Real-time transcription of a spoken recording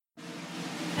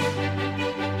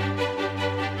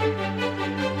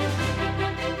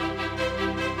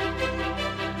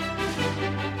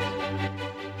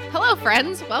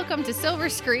friends. Welcome to Silver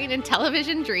Screen and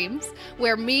Television Dreams,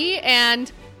 where me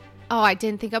and... Oh, I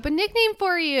didn't think up a nickname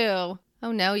for you.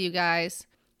 Oh, no, you guys.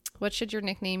 What should your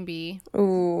nickname be?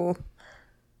 Ooh.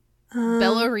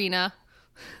 Ballerina.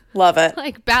 Love it.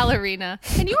 Like ballerina.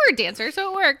 And you were a dancer,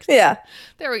 so it works. Yeah.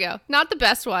 There we go. Not the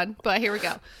best one, but here we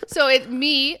go. So it's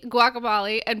me,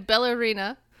 Guacamole, and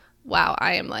Ballerina. Wow,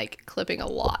 I am like clipping a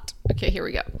lot. Okay, here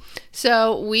we go.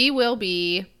 So we will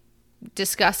be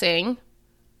discussing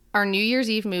our New Year's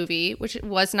Eve movie, which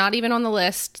was not even on the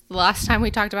list the last time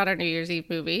we talked about our New Year's Eve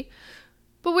movie.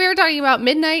 But we were talking about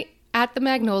Midnight at the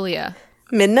Magnolia.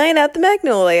 Midnight at the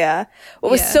Magnolia. What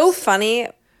was so funny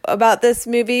about this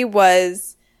movie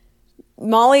was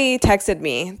Molly texted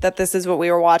me that this is what we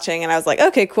were watching, and I was like,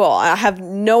 okay, cool. I have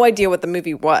no idea what the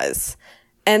movie was.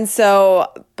 And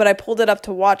so, but I pulled it up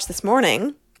to watch this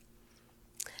morning.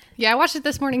 Yeah, I watched it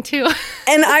this morning too.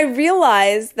 And I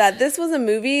realized that this was a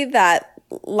movie that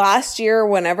last year,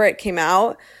 whenever it came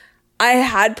out, I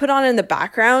had put on in the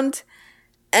background.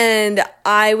 And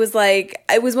I was like,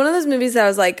 it was one of those movies that I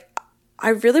was like, I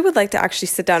really would like to actually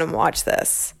sit down and watch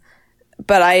this.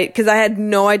 But because I had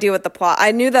no idea what the plot,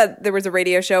 I knew that there was a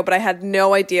radio show, but I had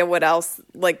no idea what else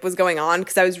like was going on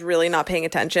because I was really not paying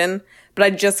attention. But I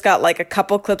just got like a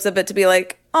couple clips of it to be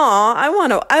like, oh, I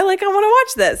want to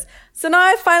watch this. So now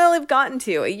I finally have gotten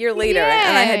to a year later. Yay.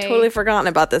 And I had totally forgotten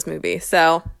about this movie.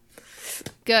 So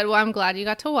good. Well, I'm glad you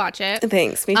got to watch it.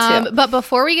 Thanks. Me too. But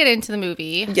before we get into the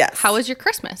movie, yes. How was your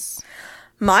Christmas?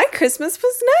 My Christmas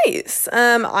was nice.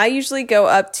 I usually go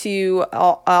up to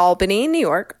Albany, New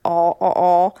York.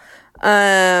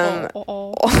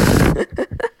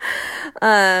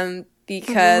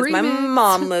 Because my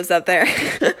mom lives up there.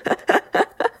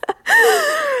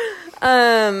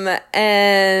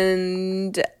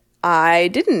 And I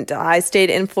didn't. I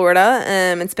stayed in Florida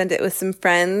and spent it with some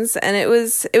friends, and it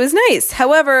was nice.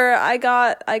 However, I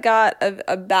got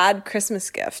a bad Christmas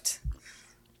gift.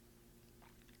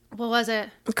 What was it?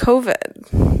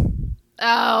 COVID.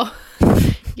 Oh,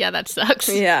 yeah, that sucks.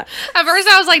 Yeah. At first,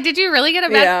 I was like, "Did you really get a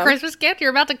bad Christmas gift? You're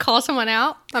about to call someone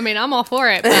out." I mean, I'm all for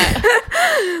it,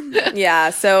 but yeah.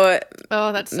 So,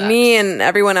 that sucks. Me and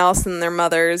everyone else and their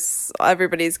mothers,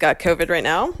 everybody's got COVID right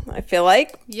now. I feel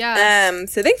like. Yeah.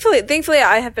 So thankfully,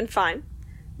 I have been fine,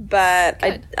 but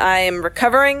I am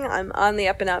recovering. I'm on the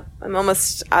up and up. I'm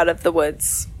almost out of the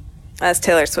woods, as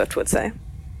Taylor Swift would say.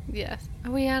 Yes.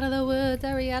 Are we out of the woods?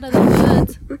 Are we out of the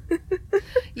woods?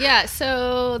 Yeah,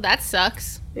 so that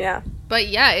sucks. Yeah. But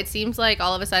yeah, it seems like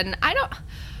all of a sudden,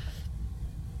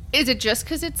 is it just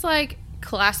because it's like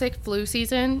classic flu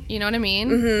season? You know what I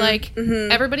mean? Mm-hmm. Like,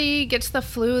 everybody gets the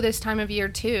flu this time of year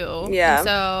too. Yeah. And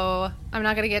so I'm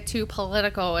not going to get too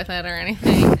political with it or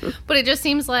anything. But it just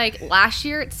seems like last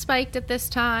year it spiked at this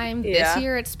time. Yeah. This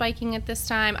year it's spiking at this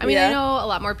time. I mean, I know a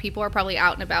lot more people are probably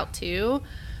out and about too.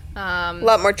 A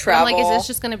lot more travel. I'm like, is this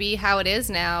just going to be how it is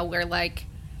now, where like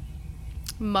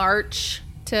March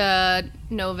to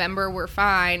November we're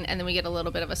fine, and then we get a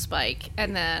little bit of a spike,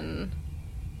 and then,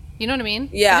 you know what I mean?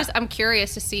 Yeah. I'm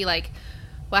curious to see like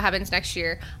what happens next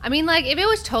year. I mean, like if it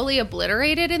was totally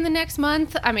obliterated in the next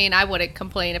month, I mean, I wouldn't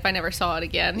complain if I never saw it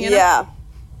again. You know?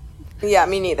 Yeah,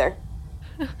 me neither.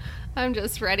 I'm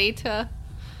just ready to.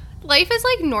 Life is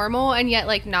like normal and yet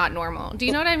like not normal. Do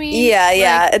you know what I mean?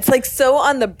 Yeah. It's like so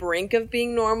on the brink of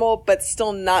being normal, but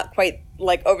still not quite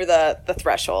like over the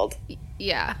threshold.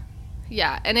 Yeah.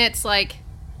 And it's like,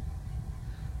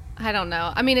 I don't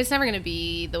know. I mean, it's never going to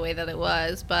be the way that it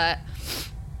was, but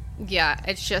yeah,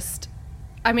 it's just,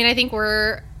 I mean, I think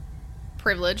we're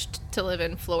privileged to live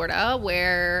in Florida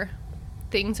where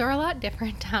things are a lot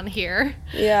different down here.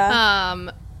 Yeah.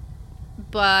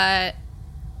 But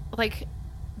like,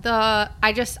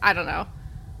 I don't know.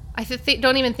 I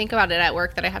don't even think about it at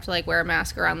work that I have to like wear a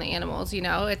mask around the animals, you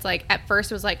know? It's like, at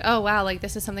first it was like, oh wow, like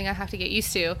this is something I have to get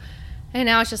used to. And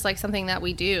now it's just like something that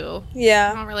we do.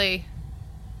 Yeah. I don't really,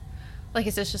 like,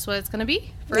 is this just what it's going to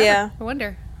be forever? Yeah. I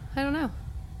wonder. I don't know.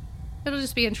 It'll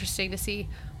just be interesting to see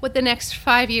what the next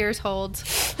 5 years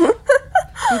holds.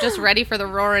 I'm just ready for the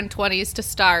roaring 20s to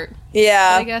start.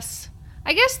 Yeah. But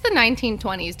I guess the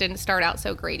 1920s didn't start out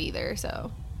so great either,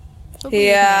 so. Hopefully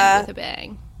yeah. we can end with a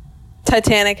bang.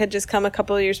 Titanic had just come a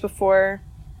couple of years before.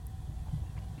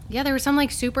 Yeah, there was some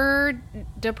like super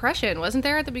depression, wasn't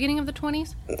there, at the beginning of the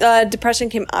 20s? Depression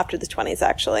came after the 20s,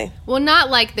 actually. Well,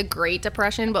 not like the Great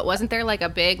Depression, but wasn't there like a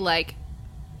big like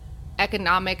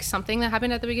economic something that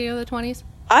happened at the beginning of the 20s?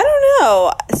 I don't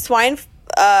know.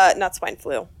 Not swine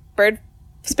flu.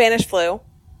 Spanish flu.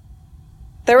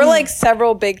 There were like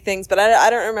several big things, but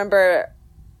I don't remember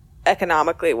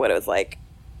economically what it was like.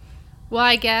 Well,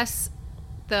 I guess,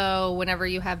 though, whenever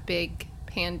you have big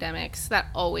pandemics. That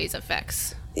always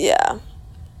affects Yeah.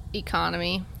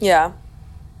 economy. Yeah.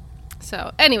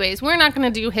 So, anyways, we're not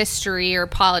going to do history or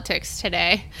politics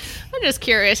today. I'm just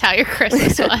curious how your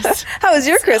Christmas was. How was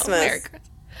your So, Christmas? Merry Christmas.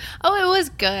 Oh, it was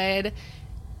good.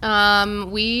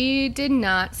 We did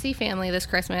not see family this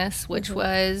Christmas, which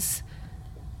was,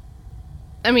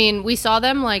 I mean, we saw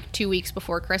them like 2 weeks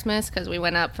before Christmas because we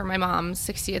went up for my mom's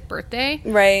 60th birthday.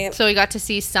 Right. So we got to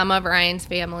see some of Ryan's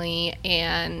family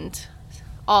and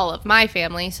all of my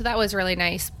family. So that was really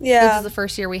nice. Yeah. This is the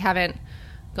first year we haven't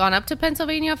gone up to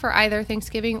Pennsylvania for either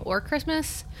Thanksgiving or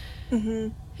Christmas.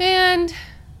 And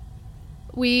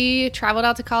we traveled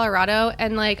out to Colorado.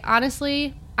 And, like,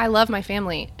 honestly, I love my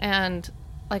family. And,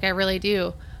 like, I really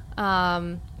do.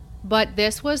 But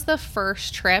this was the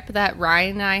first trip that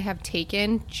Ryan and I have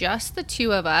taken, just the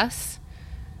two of us,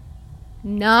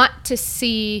 not to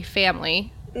see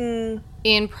family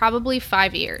in probably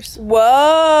 5 years.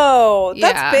 Whoa.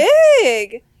 That's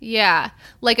big. Yeah.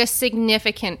 Like a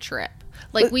significant trip.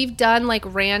 Like we've done like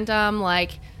random,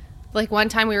 like one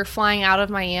time we were flying out of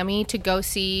Miami to go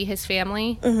see his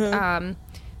family,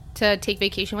 to take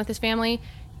vacation with his family.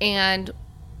 And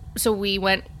so we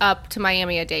went up to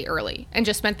Miami a day early and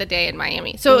just spent the day in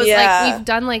Miami. So it was like we've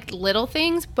done like little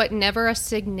things, but never a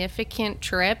significant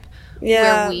trip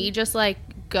where we just like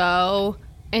go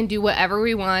and do whatever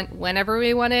we want, whenever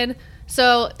we wanted.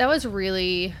 So that was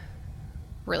really,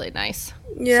 really nice.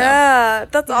 Yeah,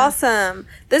 that's awesome.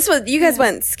 This was, you guys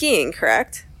went skiing,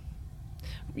 correct?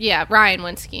 Yeah, Ryan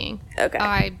went skiing. Okay.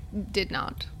 I did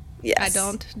not. Yes. I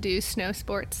don't do snow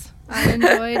sports. I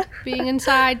enjoyed being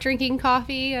inside, drinking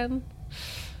coffee, and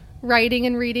writing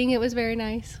and reading. It was very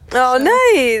nice. Oh,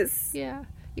 nice. Yeah.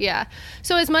 Yeah.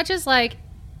 So as much as, like,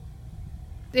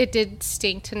 it did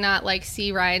stink to not, like,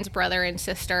 see Ryan's brother and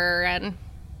sister and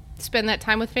spend that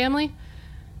time with family,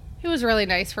 it was really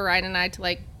nice for Ryan and I to,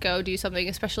 like, go do something,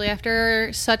 especially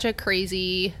after such a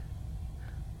crazy,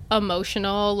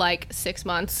 emotional, like, 6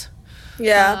 months.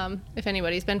 Yeah. If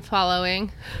anybody's been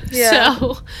following. Yeah.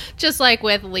 So just like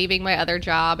with leaving my other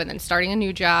job and then starting a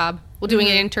new job, doing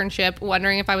an internship,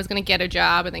 wondering if I was going to get a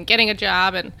job and then getting a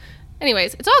job. And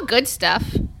anyways, it's all good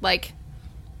stuff. Like,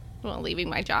 well, leaving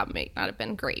my job may not have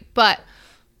been great, but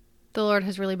the Lord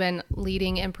has really been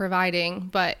leading and providing,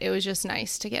 but it was just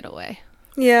nice to get away.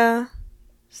 Yeah.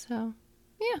 So,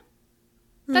 yeah.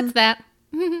 That's that.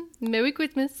 Merry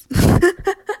Christmas.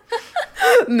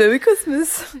 Merry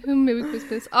Christmas. Merry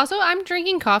Christmas. Also, I'm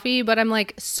drinking coffee, but I'm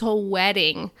like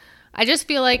sweating. I just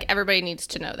feel like everybody needs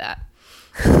to know that.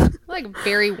 I'm like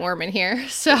very warm in here,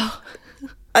 so.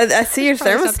 I see your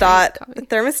thermostat out in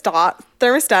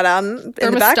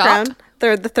the background.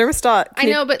 The thermostat. I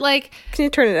know, but like. Can you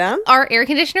turn it down? Our air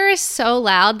conditioner is so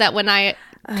loud that when I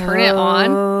turn it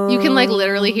on, you can like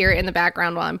literally hear it in the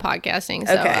background while I'm podcasting.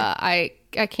 So I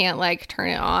can't like turn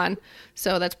it on.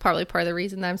 So that's probably part of the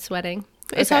reason that I'm sweating.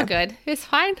 It's all good. It's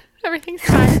fine. Everything's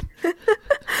fine.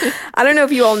 I don't know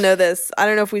if you all know this. I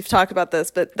don't know if we've talked about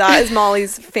this, but that is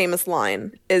Molly's famous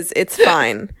line, is "It's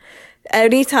fine."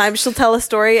 Anytime she'll tell a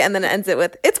story and then it ends it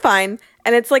with "It's fine."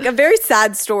 And it's like a very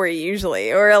sad story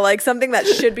usually, or like something that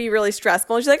should be really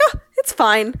stressful. And she's like, "Oh, it's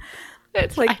fine."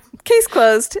 It's like, fine. Case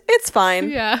closed. It's fine.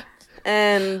 Yeah.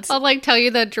 And I'll like tell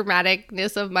you the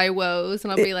dramaticness of my woes,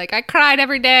 and I'll be like, I cried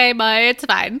every day, but it's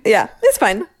fine. Yeah, it's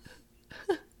fine.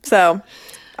 So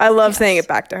I love saying it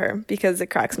back to her because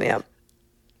it cracks me up.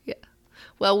 Yeah.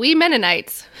 Well, we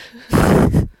Mennonites,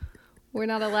 we're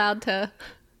not allowed to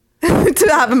to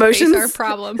have emotions. face our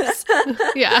problems.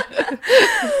 Yeah.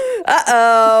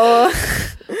 Uh-oh.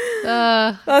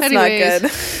 That's anyways, not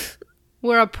good.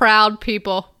 We're a proud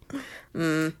people.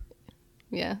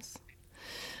 Yes.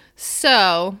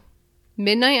 So,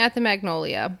 Midnight at the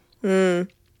Magnolia.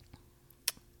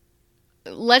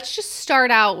 Let's just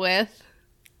start out with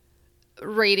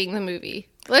rating the movie.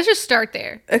 Let's just start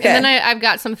there. Okay. And then I've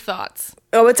got some thoughts.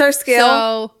 Oh, what's our scale?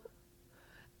 So,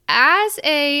 as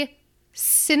a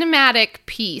cinematic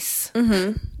piece,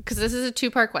 because this is a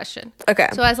two-part question. Okay.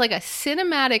 So, as like a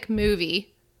cinematic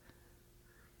movie,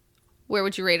 where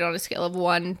would you rate it on a scale of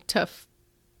 1 to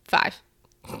 5?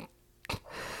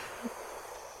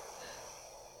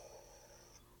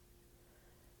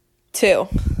 2.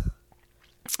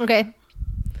 Okay.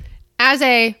 As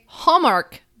a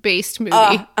Hallmark-based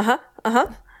movie,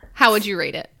 how would you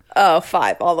rate it? Oh,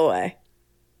 5 all the way.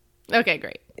 Okay,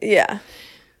 great. Yeah.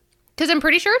 Because I'm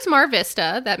pretty sure it's Mar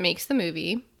Vista that makes the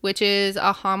movie, which is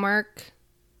a Hallmark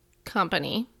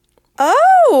company.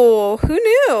 Oh, who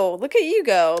knew? Look at you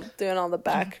go doing all the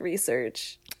back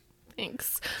research.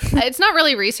 Thanks. It's not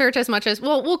really research as much as,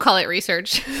 well, we'll call it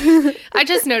research. I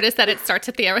just noticed that it starts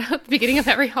at the beginning of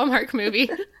every Hallmark movie.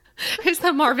 It's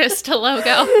the Mar Vista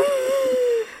logo.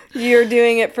 You're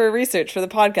doing it for research for the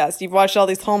podcast. You've watched all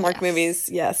these Hallmark movies.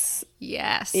 Yes.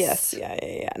 Yes. Yes.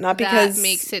 Yeah. Not because... That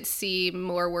makes it seem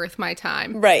more worth my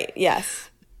time. Right. Yes.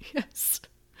 Yes.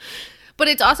 But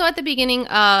it's also at the beginning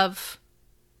of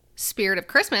Spirit of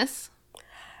Christmas.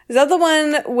 Is that the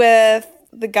one with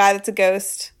the guy that's a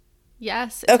ghost?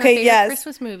 Yes. It's my favorite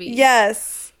Christmas movie.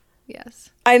 Yes.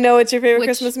 Yes. I know it's your favorite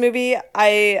Christmas movie.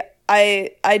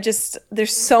 I just,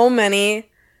 there's so many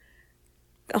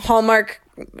Hallmark,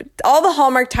 all the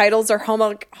Hallmark titles are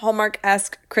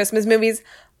Hallmark-esque Christmas movies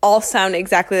all sound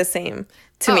exactly the same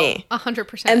to me.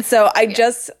 100%. And so I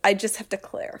just have to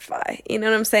clarify. You know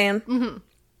what I'm saying? Mm-hmm.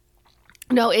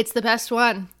 No, it's the best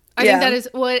one. I think that is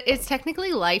what it's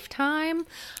technically Lifetime,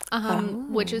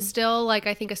 which is still like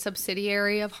I think a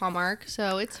subsidiary of Hallmark,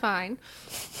 so it's fine.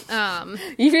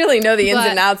 You really know the ins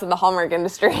and outs of the Hallmark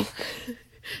industry.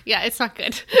 Yeah, it's not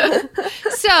good.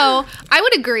 So I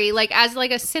would agree, like as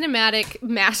like a cinematic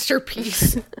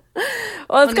masterpiece.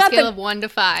 Well, it's on got a scale of 1 to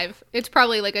 5, it's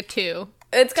probably like a 2.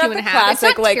 It's got the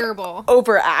classic it's not like terrible.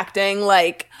 Overacting,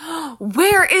 like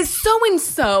where is so and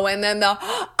so, and then the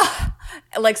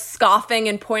like scoffing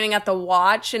and pointing at the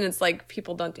watch, and it's like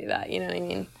people don't do that. You know what I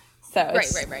mean? So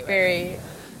it's very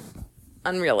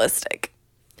unrealistic.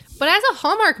 But as a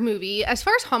Hallmark movie, as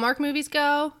far as Hallmark movies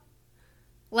go,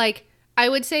 like I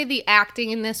would say the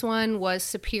acting in this one was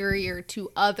superior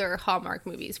to other Hallmark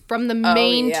movies from the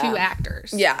main two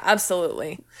actors. Yeah,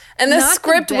 absolutely. And the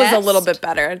script was a little bit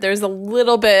better. There's a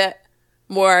little bit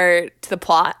more to the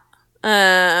plot. For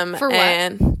what?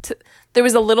 And there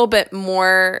was a little bit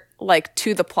more like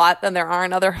to the plot than there are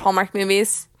in other Hallmark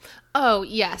movies. Oh,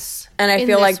 yes. And I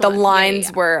feel like the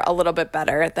lines were a little bit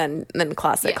better than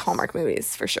classic Hallmark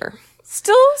movies for sure.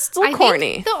 Still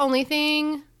corny. I think the only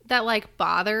thing that like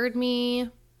bothered me,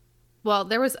 well,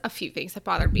 there was a few things that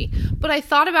bothered me, but I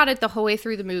thought about it the whole way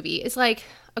through the movie. It's like,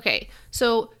 okay,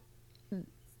 so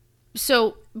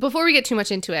before we get too much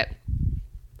into it,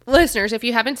 listeners, if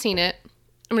you haven't seen it,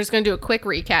 I'm just going to do a quick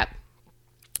recap.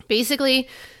 Basically,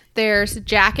 there's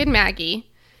Jack and Maggie,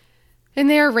 and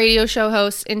they're radio show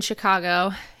hosts in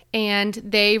Chicago, and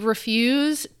they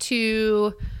refuse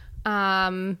to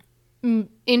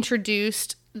introduce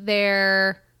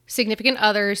their significant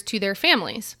others to their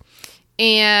families.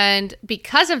 And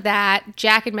because of that,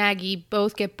 Jack and Maggie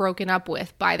both get broken up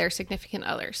with by their significant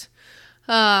others.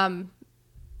 And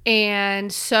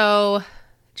so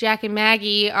Jack and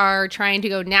Maggie are trying to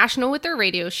go national with their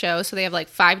radio show. So they have like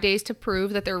 5 days to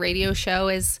prove that their radio show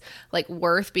is like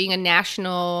worth being a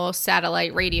national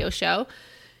satellite radio show.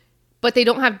 But they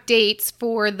don't have dates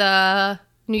for the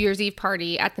New Year's Eve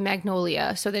party at the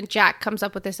Magnolia. So then Jack comes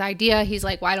up with this idea. He's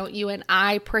like, why don't you and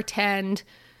I pretend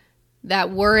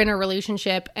that we're in a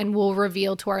relationship, and we'll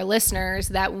reveal to our listeners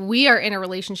that we are in a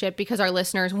relationship because our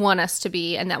listeners want us to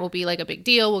be, and that will be like a big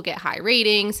deal. We'll get high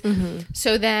ratings. Mm-hmm.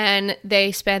 So then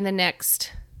they spend the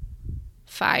next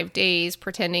 5 days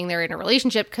pretending they're in a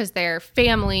relationship because their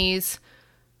families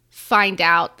find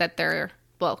out that they're,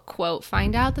 well, quote,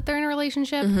 find out that they're in a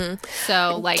relationship. Mm-hmm.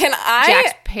 So, like,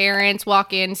 Jack's parents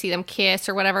walk in, see them kiss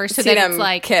or whatever. So then it's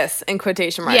like, kiss in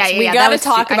quotation marks. Yeah, we gotta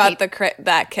talk about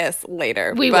that kiss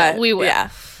later. We will.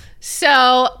 Yeah.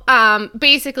 So,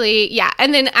 basically, yeah.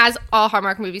 And then as all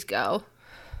Hallmark movies go,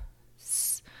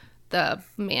 the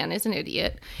man is an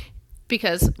idiot.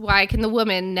 Because why can the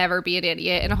woman never be an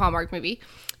idiot in a Hallmark movie?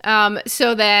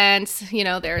 So then, you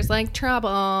know, there's like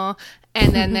trouble.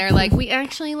 And then they're like, we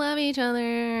actually love each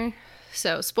other.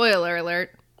 So, spoiler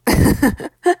alert.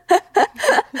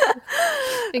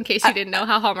 In case you didn't know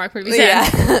how Hallmark movies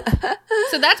end.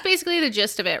 So that's basically the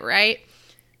gist of it, right?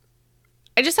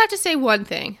 I just have to say one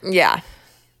thing. Yeah.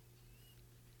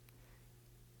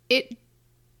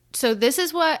 So this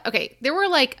is what, okay, there were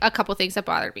like a couple things that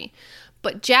bothered me.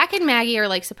 But Jack and Maggie are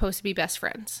like supposed to be best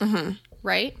friends. Mm-hmm.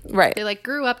 Right? Right. They like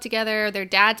grew up together. Their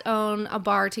dads own a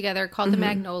bar together called the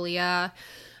Magnolia.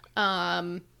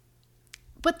 But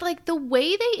like the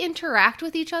way they interact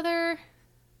with each other,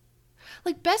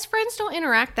 like best friends don't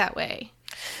interact that way.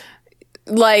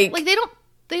 Like they don't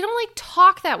like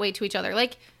talk that way to each other.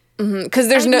 Like, because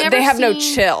they have no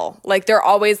chill. Like they're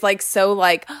always like so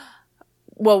like,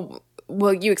 well,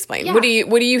 you explain. Yeah. What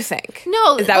do you think?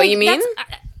 No, is that what you mean?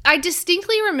 I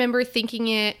distinctly remember thinking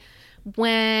it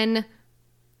when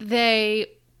they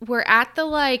were at the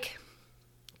like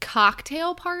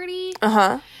cocktail party.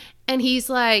 Uh-huh. And he's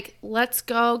like, let's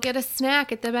go get a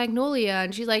snack at the Magnolia.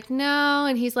 And she's like, no.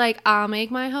 And he's like, I'll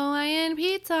make my Hawaiian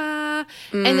pizza.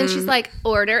 And then she's like,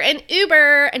 order an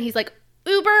Uber. And he's like,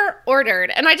 Uber ordered.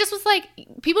 And I just was like,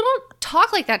 people don't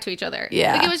talk like that to each other.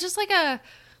 Yeah. Like, it was just like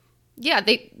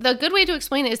the good way to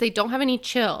explain it is they don't have any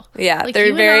chill. Yeah, like,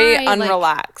 they're very I,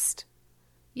 unrelaxed.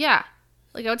 Yeah.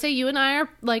 Like, I would say you and I are,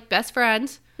 like, best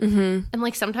friends. Mm-hmm. And,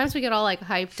 like, sometimes we get all, like,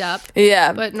 hyped up.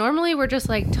 Yeah. But normally we're just,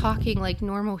 like, talking like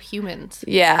normal humans.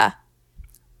 Yeah.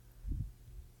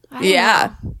 I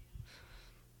don't know.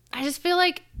 I just feel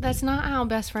like that's not how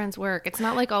best friends work. It's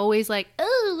not, like, always like,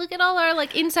 oh, look at all our,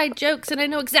 like, inside jokes, and I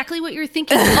know exactly what you're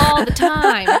thinking all the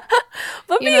time.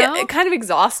 But be kind of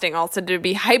exhausting also to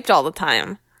be hyped all the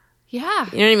time. Yeah.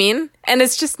 You know what I mean? And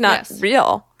it's just not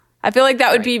real. I feel like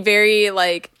that would be very,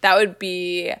 like, that would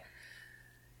be...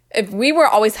 If we were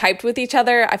always hyped with each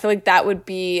other, I feel like that would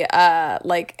be,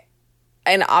 like,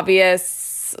 an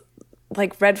obvious,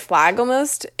 like, red flag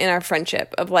almost in our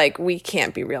friendship of, like, we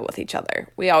can't be real with each other.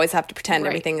 We always have to pretend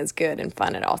everything is good and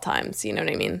fun at all times. You know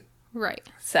what I mean? Right.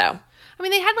 So. I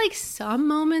mean, they had, like, some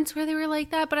moments where they were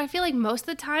like that, but I feel like most of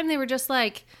the time they were just,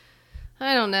 like,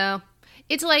 I don't know.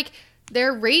 It's like...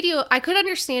 Their radio, I could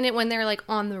understand it when they're, like,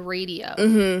 on the radio,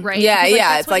 right? Yeah, because, like, yeah,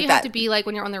 that's it's what like you that. have to be like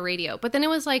when you're on the radio. But then it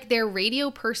was, like, their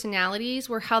radio personalities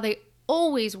were how they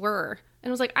always were. And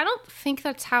it was like, I don't think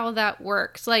that's how that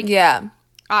works. Like, Yeah.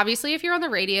 obviously, if you're on the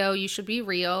radio, you should be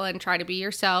real and try to be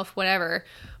yourself, whatever.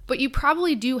 But you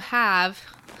probably do have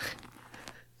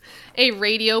a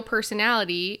radio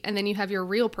personality, and then you have your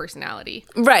real personality.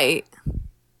 Right.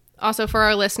 Also, for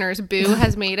our listeners, Boo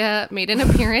has made an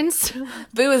appearance.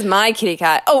 Boo is my kitty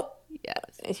cat. Oh,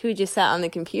 yes, who just sat on the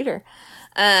computer.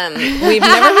 We've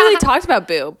never really talked about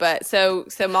Boo, but so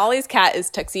Molly's cat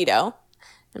is Tuxedo,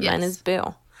 and mine is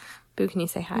Boo. Boo, can you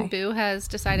say hi? Boo has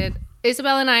decided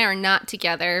Isabel and I are not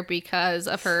together because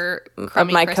of her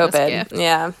crummy my Christmas COVID. gift.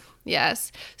 Yeah.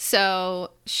 Yes. So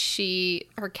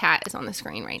her cat is on the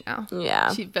screen right now.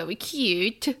 Yeah. She's very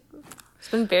cute. It's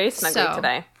been very snuggly So-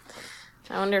 today.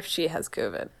 I wonder if she has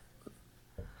COVID.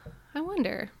 I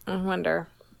wonder.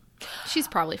 She's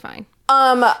probably fine.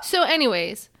 So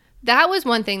anyways, that was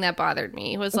one thing that bothered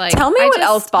me. Was like, tell me what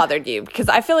else bothered you, because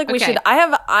I feel like we Okay. should. I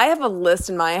have a list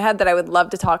in my head that I would love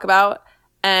to talk about,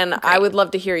 and I would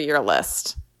love to hear your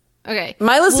list. Okay.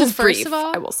 My list Well, is first brief, of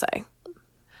all, I will say.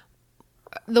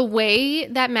 the way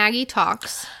that Maggie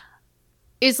talks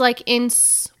is like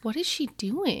what is she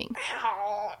doing?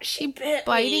 Oh, she bit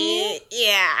biting me?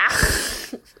 Yeah.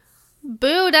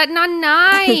 Boo, that's not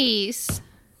nice.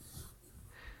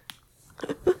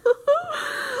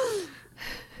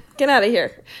 Get out of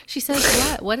here. She says,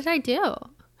 what? What did I do?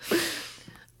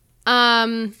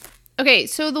 Okay,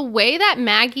 so the way that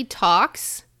Maggie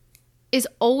talks is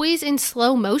always in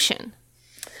slow motion.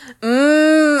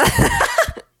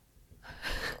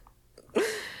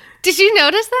 Did you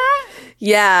notice that?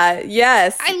 Yeah,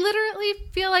 yes. I literally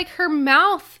feel like her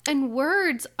mouth and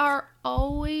words are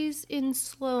always in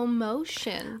slow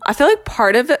motion. I feel like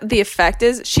part of the effect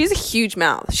is she's a huge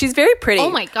mouth. She's very pretty.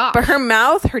 Oh my gosh. But her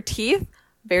mouth, her teeth,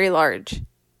 very large.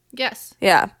 Yes.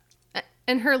 Yeah.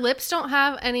 And her lips don't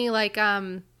have any like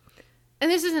and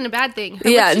this isn't a bad thing. Her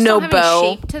Yeah, lips just no don't have bow.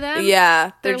 any shape to them.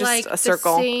 Yeah, they're just like a the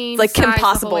circle. same Like Kim size the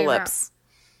whole Possible way lips.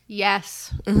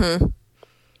 Yes. Mm-hmm.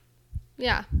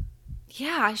 Yeah.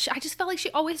 Yeah, I just felt like she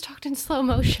always talked in slow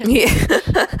motion. Yeah.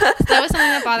 That was something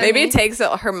that bothered Maybe me. it takes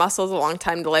her muscles a long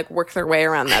time to like work their way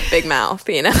around that big mouth,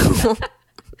 you know?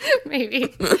 Maybe.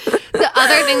 The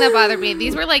other thing that bothered me,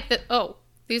 these were like the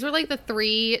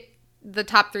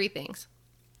top three things.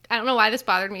 I don't know why this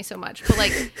bothered me so much, but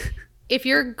like if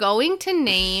you're going to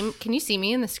name, can you see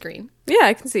me in the screen? Yeah,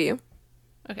 I can see you.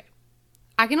 Okay.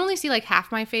 I can only see like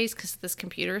half my face because this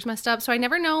computer is messed up, so I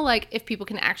never know like if people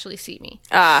can actually see me.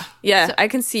 Yeah, I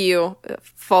can see you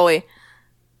fully.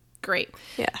 Great.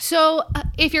 Yeah. So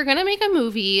if you're going to make a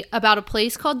movie about a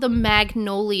place called the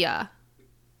Magnolia,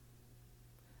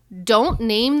 don't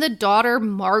name the daughter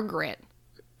Margaret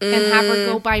and have her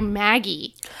go by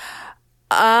Maggie.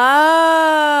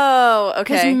 Oh,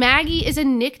 Because okay. Maggie is a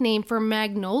nickname for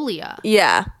Magnolia.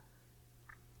 Yeah.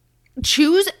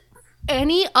 Choose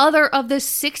any other of the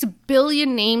 6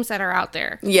 billion names that are out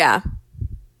there. Yeah.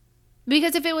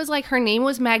 Because if it was like her name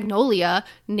was Magnolia,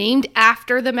 named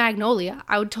after the Magnolia,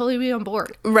 I would totally be on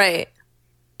board. Right.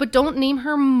 But don't name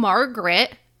her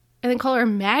Margaret and then call her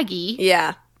Maggie.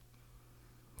 Yeah.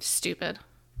 Stupid.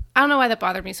 I don't know why that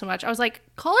bothered me so much. I was like,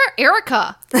 call her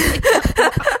Erica.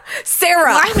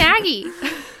 Sarah. Why Maggie?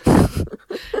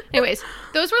 Anyways,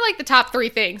 those were like the top 3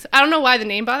 things. I don't know why the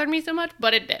name bothered me so much,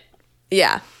 but it did.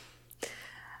 Yeah.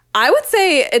 I would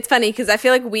say it's funny because I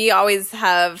feel like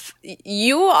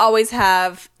you always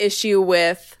have issue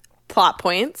with plot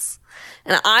points.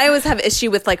 And I always have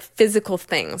issue with like physical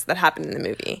things that happen in the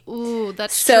movie. Ooh,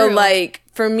 that's so true. like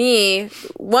for me,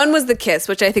 one was the kiss,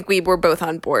 which I think we were both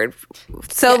on board.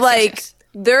 So yes.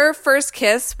 Their first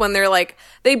kiss when they're like,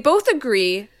 they both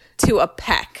agree to a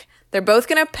peck. They're both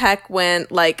gonna peck when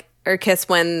or kiss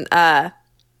when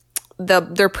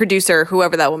their producer,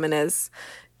 whoever that woman is,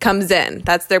 comes in.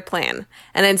 That's their plan.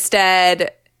 And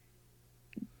instead,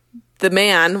 the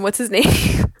man, what's his name?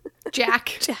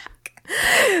 Jack.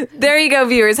 There you go,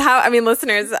 viewers.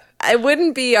 Listeners, it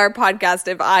wouldn't be our podcast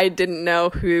if I didn't know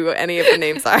who any of the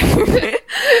names are.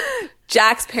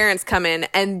 Jack's parents come in,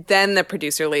 and then the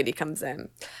producer lady comes in.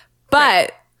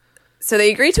 But, so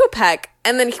they agree to a peck,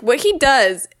 and then what he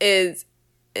does is,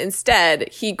 instead,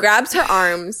 he grabs her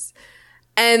arms,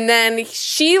 and then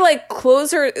she,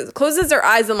 closes her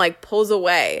eyes and, pulls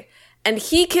away. And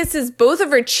he kisses both of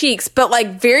her cheeks, but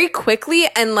very quickly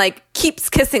and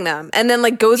keeps kissing them. And then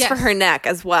goes for her neck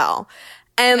as well.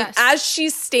 And as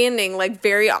she's standing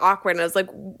very awkward, and I was like,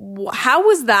 how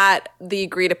was that the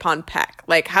agreed upon peck?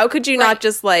 How could you not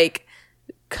just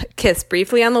kiss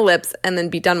briefly on the lips and then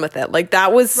be done with it?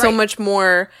 That was so much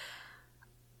more.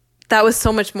 That was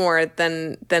so much more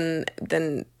than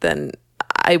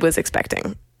I was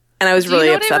expecting. And I was really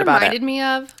upset about it. It reminded me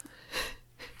of?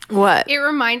 What? It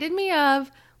reminded me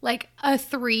of a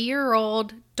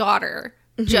 3-year-old daughter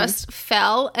just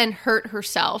fell and hurt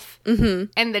herself.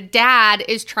 Mm-hmm. And the dad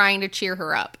is trying to cheer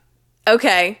her up.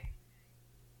 Okay.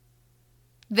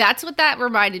 That's what that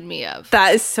reminded me of.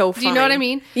 That is so funny. Do you know what I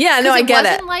mean? Yeah, no, I get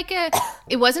it.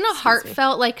 It wasn't a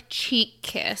heartfelt cheek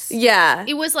kiss. Yeah.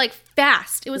 It was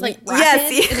fast. It was rapid.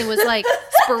 Yes. And it was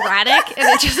sporadic. And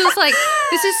it just was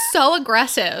this is so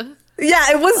aggressive.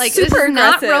 Yeah, it was super this is aggressive.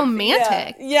 Not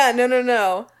romantic. Yeah,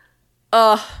 no.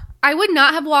 Ugh. I would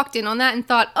not have walked in on that and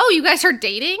thought, oh, you guys are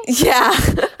dating? Yeah.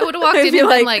 I would have walked in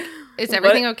and been is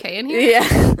everything okay in here?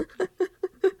 Yeah.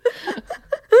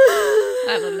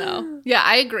 I don't know. Yeah,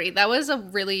 I agree. That was a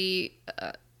really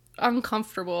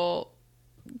uncomfortable,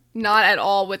 not at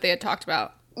all what they had talked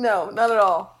about. No, not at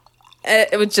all.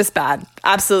 It was just bad.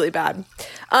 Absolutely bad.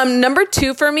 Number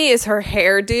 2 for me is her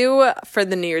hairdo for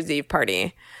the New Year's Eve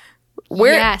party.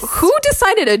 Who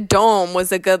decided a dome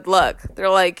was a good look? They're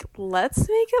like, let's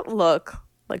make it look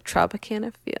like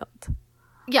Tropicana Field.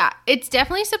 Yeah, it's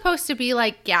definitely supposed to be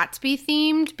Gatsby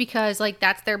themed because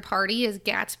that's their party is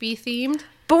Gatsby themed.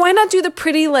 But why not do the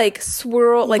pretty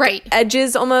swirl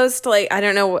edges almost? I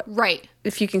don't know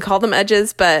if you can call them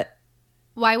edges, but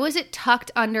why was it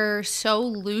tucked under so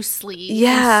loosely?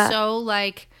 Yeah. And so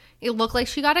it looked like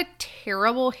she got a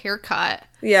terrible haircut.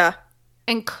 Yeah.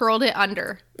 And curled it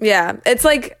under. Yeah. It's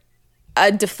like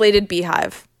a deflated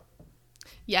beehive.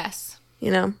 Yes.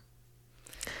 You know?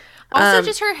 Also,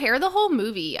 just her hair the whole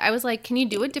movie. I was like, can you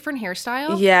do a different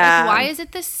hairstyle? Yeah. Why is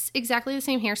it exactly the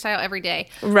same hairstyle every day?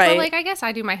 Right. But I guess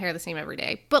I do my hair the same every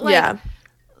day. But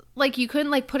you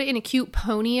couldn't put it in a cute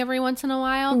pony every once in a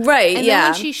while. Right, and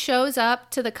then when she shows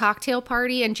up to the cocktail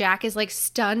party and Jack is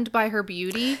stunned by her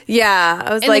beauty. Yeah.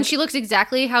 I was and then she looks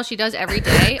exactly how she does every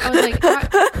day. I was like,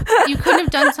 you couldn't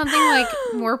have done something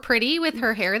more pretty with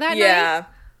her hair that night? Yeah.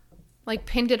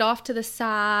 Pinned it off to the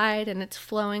side and it's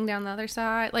flowing down the other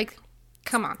side.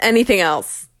 Come on. Anything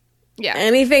else. Yeah.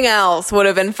 Anything else would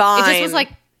have been fine. It just was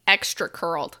extra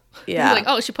curled. Yeah.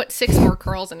 Oh, she put 6 more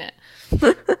curls in it.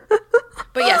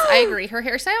 But yes, I agree. Her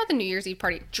hairstyle at the New Year's Eve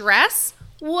party. Dress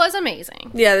was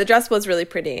amazing. Yeah, the dress was really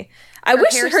pretty. I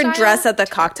wish her dress at the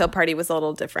cocktail party was a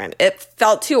little different. It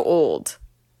felt too old.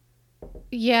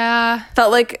 Yeah.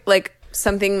 Felt like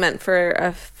something meant for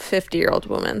a 50-year-old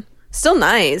woman. Still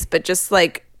nice, but just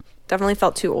definitely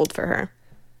felt too old for her.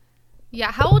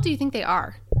 Yeah, how old do you think they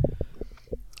are?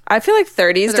 I feel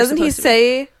 30s. Doesn't he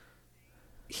say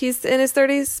he's in his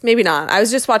 30s? Maybe not. I was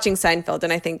just watching Seinfeld,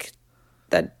 and I think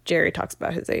that Jerry talks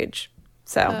about his age.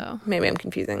 So maybe I'm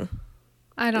confusing.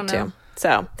 I don't know.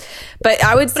 So, but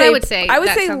I would say late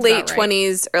right.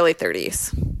 20s, early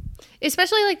 30s.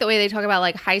 Especially the way they talk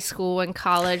about high school and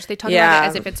college. They talk about it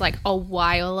as if it's a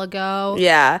while ago.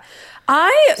 Yeah.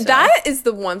 That is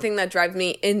the one thing that drives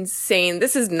me insane.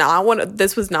 This was not one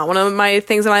of my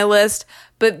things on my list,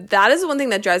 but that is the one thing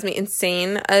that drives me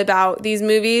insane about these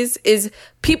movies is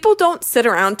people don't sit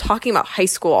around talking about high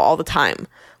school all the time.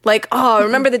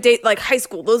 Remember the date, high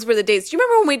school, those were the dates. Do you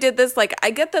remember when we did this? I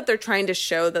get that they're trying to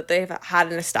show that they've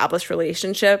had an established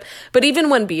relationship, but even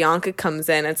when Bianca comes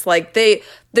in, it's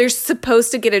they're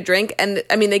supposed to get a drink, and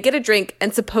they get a drink,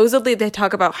 and supposedly they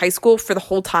talk about high school for the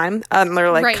whole time on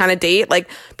their kind of date.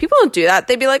 People don't do that.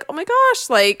 They'd be like, oh my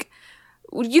gosh,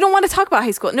 You don't want to talk about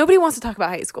high school. Nobody wants to talk about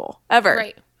high school ever.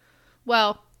 Right.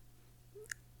 Well,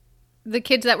 the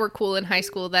kids that were cool in high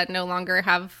school that no longer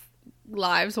have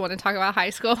lives want to talk about high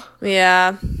school.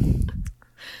 Yeah.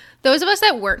 Those of us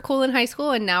that weren't cool in high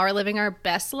school and now are living our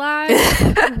best lives,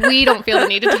 we don't feel the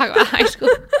need to talk about high school.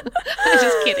 I'm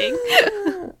just kidding.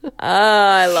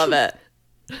 I love it.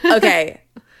 Okay.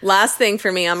 Last thing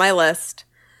for me on my list.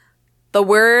 The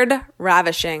word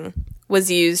ravishing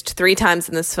was used 3 times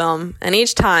in this film, and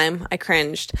each time I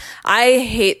cringed. I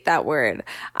hate that word.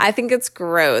 I think it's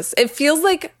gross. It feels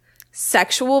like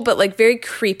sexual, but like very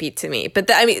creepy to me. But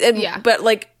but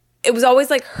like it was always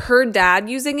like her dad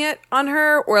using it on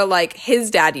her, or like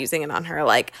his dad using it on her.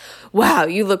 Like, wow,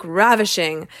 you look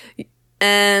ravishing.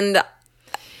 And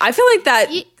I feel like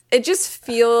that it just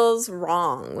feels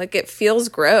wrong. Like it feels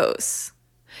gross.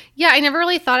 Yeah, I never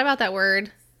really thought about that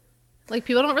word. Like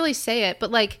people don't really say it,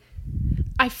 but like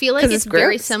I feel like it's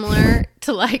very similar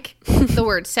to like the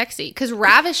word sexy, because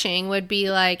ravishing would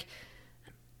be like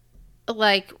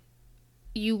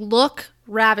you look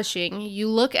ravishing. You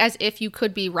look as if you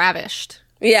could be ravished.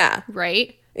 Yeah.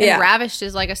 Right? And ravished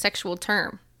is like a sexual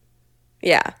term.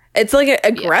 Yeah. It's like an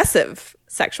aggressive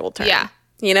sexual term. Yeah.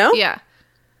 You know? Yeah.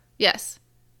 Yes.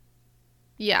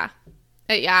 Yeah.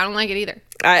 Yeah, I don't like it either.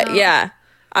 Yeah.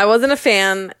 I wasn't a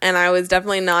fan, and I was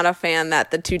definitely not a fan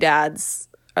that the 2 dads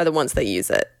are the ones that use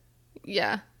it.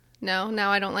 Yeah. No,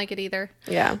 I don't like it either.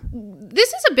 Yeah.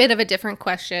 This is a bit of a different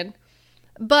question,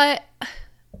 but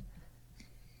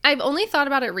I've only thought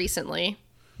about it recently,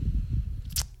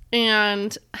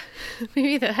 and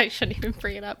maybe that I shouldn't even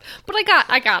bring it up, but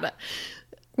I got it.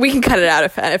 We can cut it out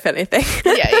if anything.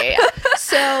 Yeah.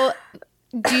 So,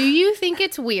 do you think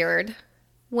it's weird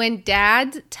when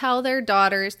dads tell their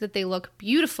daughters that they look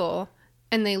beautiful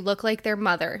and they look like their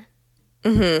mother?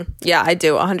 Mm-hmm. Yeah, I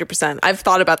do, 100%. I've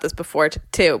thought about this before,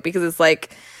 too, because it's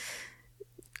like,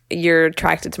 you're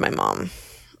attracted to my mom.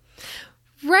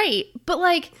 Right. But,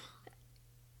 like,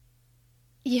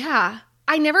 yeah,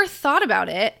 I never thought about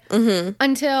it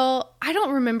until, I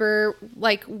don't remember,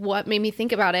 like, what made me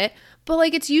think about it. But,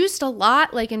 like, it's used a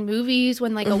lot, like, in movies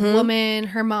when, like, a woman,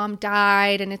 her mom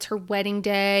died and it's her wedding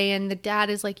day and the dad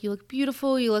is like, you look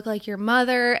beautiful, you look like your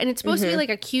mother. And it's supposed to be, like,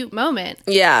 a cute moment.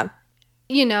 Yeah.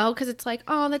 You know, because it's like,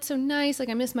 oh, that's so nice. Like,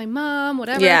 I miss my mom,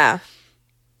 whatever. Yeah.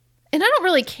 And I don't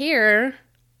really care,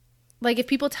 like, if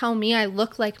people tell me I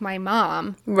look like my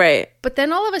mom. Right. But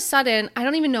then all of a sudden, I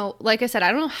don't even know, like I said,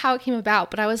 I don't know how it came about,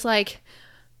 but I was like,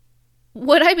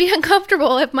 would I be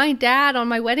uncomfortable if my dad on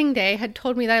my wedding day had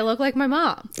told me that I look like my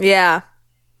mom? Yeah.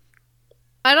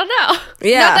 I don't know.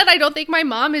 Yeah. Not that I don't think my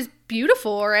mom is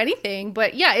beautiful or anything,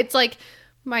 but yeah, it's like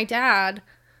my dad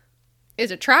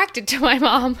is attracted to my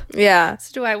mom. Yeah.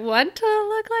 So do I want to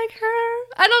look like her?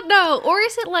 I don't know. Or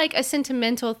is it like a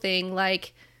sentimental thing?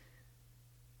 Like,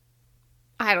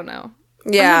 I don't know.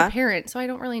 Yeah. I'm not a parent, so I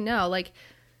don't really know. Like,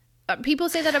 people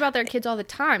say that about their kids all the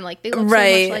time. Like, they look so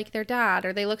much like their dad,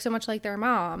 or they look so much like their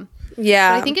mom.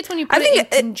 Yeah. But I think it's when you put it in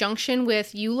conjunction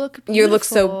with you look beautiful. You look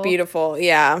so beautiful.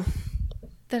 Yeah.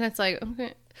 Then it's like,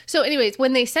 okay. So anyways,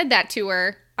 when they said that to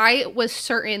her, I was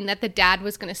certain that the dad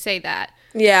was going to say that.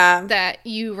 Yeah. That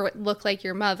you look like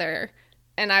your mother.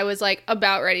 And I was like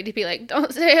about ready to be like,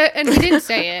 don't say it. And he didn't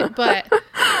say it. But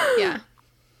yeah.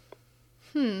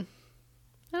 I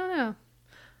don't know.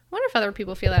 I wonder if other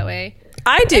people feel that way.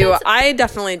 I do. I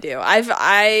definitely do.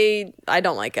 I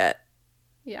don't like it.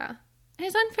 Yeah. And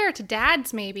it's unfair to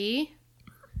dads, maybe.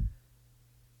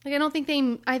 Like,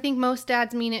 I think most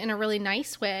dads mean it in a really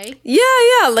nice way.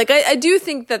 Yeah. Like, I do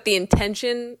think that the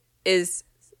intention is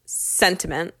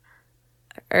sentiment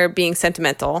or being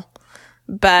sentimental,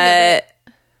 but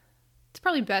it's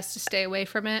probably best to stay away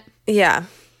from it. Yeah.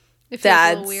 It feels a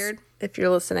little weird. If you're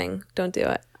listening, don't do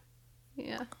it.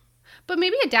 Yeah. But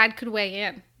maybe a dad could weigh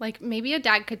in. Like, maybe a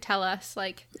dad could tell us,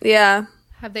 like, yeah,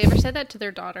 have they ever said that to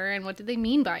their daughter, and what did they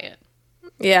mean by it?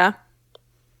 Yeah.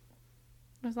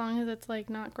 As long as it's, like,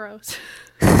 not gross.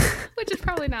 Which is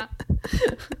probably not.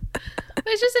 But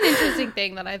it's just an interesting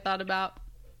thing that I thought about.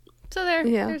 So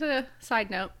there's a side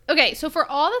note. Okay, so for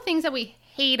all the things that we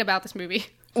hate about this movie.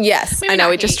 Yes, I know,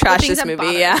 we just trashed this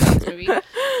movie, yeah. This movie,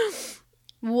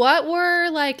 what were,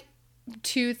 like,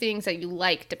 2 things that you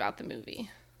liked about the movie?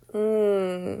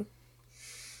 2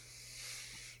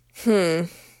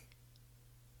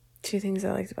 things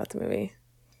I liked about the movie.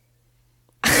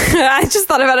 I just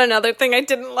thought about another thing I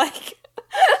didn't like.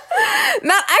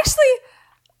 Not actually.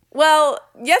 Well,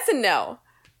 yes and no.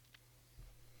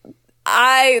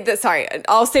 Sorry,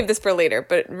 I'll save this for later,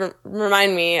 but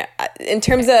remind me, in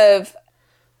terms of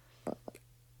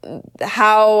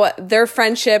how their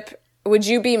friendship would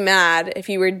you be mad if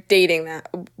you were dating that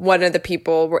one of the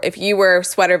people, if you were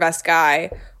Sweater Vest Guy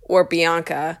or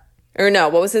Bianca, or no,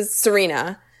 what was his,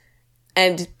 Serena,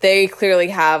 and they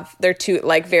clearly they're two,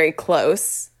 like, very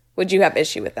close? Would you have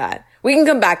issue with that? We can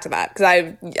come back to that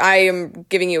because I am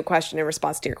giving you a question in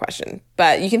response to your question,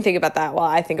 but you can think about that while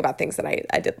I think about things that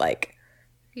I did like.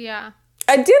 Yeah.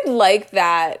 I did like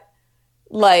that,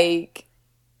 like,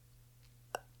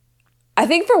 I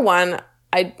think for one,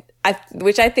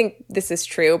 which I think this is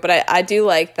true, but I do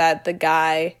like that the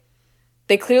guy,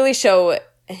 they clearly show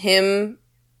him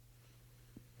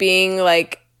being,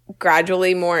 like,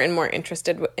 gradually more and more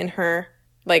interested in her,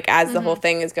 like, as the whole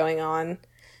thing is going on.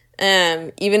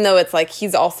 Even though it's, like,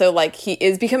 he's also, like, he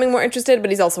is becoming more interested,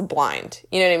 but he's also blind.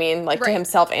 You know what I mean? Like, to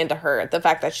himself and to her. The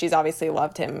fact that she's obviously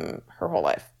loved him her whole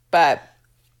life. But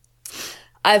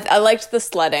I liked the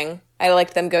sledding. I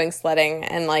liked them going sledding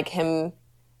and, like, him,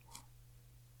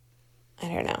 I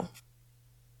don't know,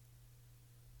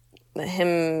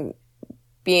 him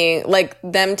being, like,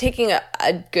 them taking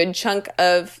a good chunk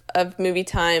of movie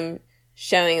time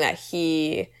showing that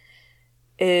he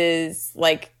is,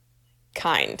 like,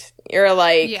 kind. You're,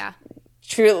 like,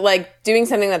 true, like, doing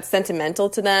something that's sentimental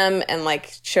to them and,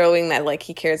 like, showing that, like,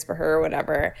 he cares for her or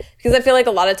whatever. Because I feel like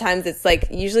a lot of times it's, like,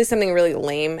 usually something really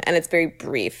lame and it's very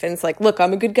brief. And it's like, look,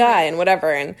 I'm a good guy and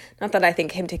whatever. And not that I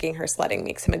think him taking her sledding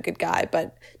makes him a good guy,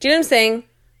 but do you know what I'm saying?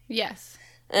 Yes.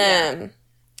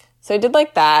 So I did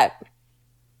like that.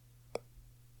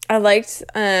 I liked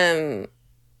the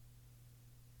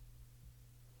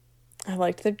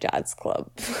jazz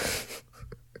club.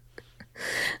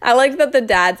 I like that the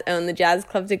dads own the jazz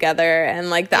club together, and,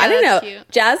 like, I don't know, cute.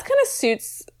 Jazz kind of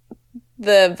suits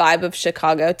the vibe of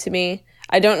Chicago to me.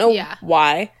 I don't know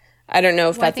why. I don't know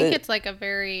if that's. I think it's like a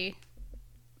very.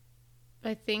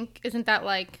 I think isn't that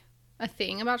like a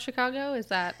thing about Chicago? Is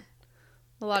that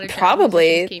a lot of jazz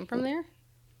musicians came from there?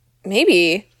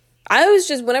 Maybe. I always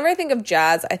just, whenever I think of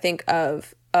jazz, I think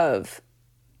of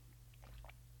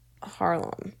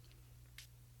Harlem,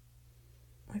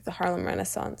 like the Harlem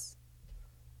Renaissance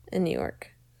in New York.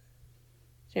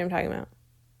 Do you know what I'm talking about?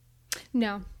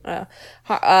 No.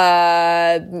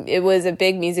 It was a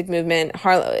big music movement.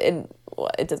 It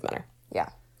doesn't matter. Yeah,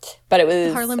 but it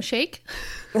was Harlem Shake.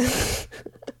 Is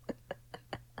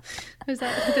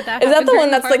that the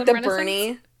one that's like the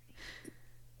Bernie?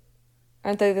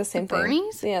 Aren't they the same thing?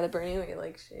 Bernies? Yeah, the Bernie where you,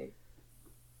 like, shake.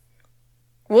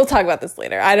 We'll talk about this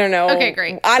later. I don't know. Okay,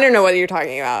 great. I don't know what you're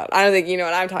talking about. I don't think you know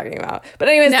what I'm talking about. But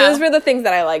anyways, those were the things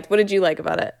that I liked. What did you like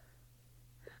about it?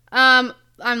 I'm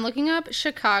looking up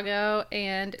Chicago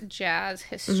and jazz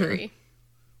history.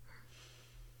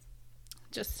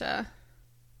 Just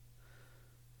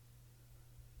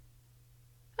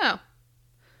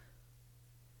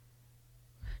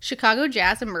Chicago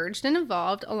jazz emerged and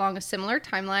evolved along a similar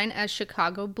timeline as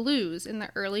Chicago blues in the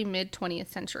early mid-20th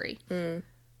century.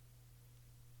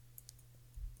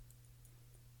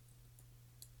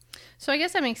 So I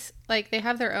guess that makes, like, they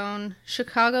have their own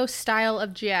Chicago style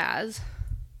of jazz.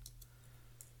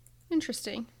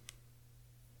 Interesting.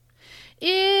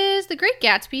 Is The Great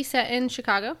Gatsby set in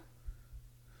Chicago?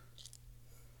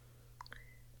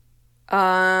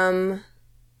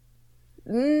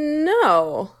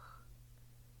 No.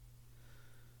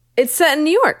 It's set in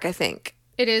New York, I think.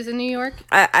 It is in New York?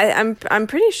 I'm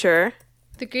pretty sure.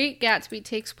 The Great Gatsby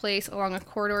takes place along a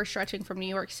corridor stretching from New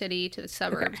York City to the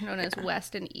suburbs known as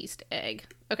West and East Egg.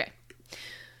 Okay.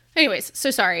 Anyways,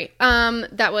 so sorry.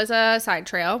 That was a side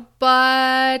trail.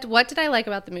 But what did I like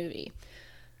about the movie?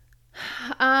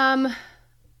 I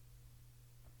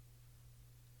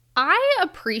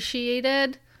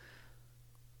appreciated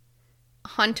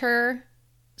Hunter's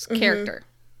character.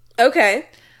 Okay.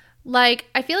 Like,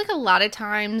 I feel like a lot of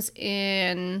times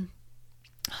in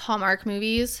Hallmark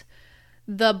movies,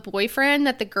 the boyfriend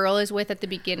that the girl is with at the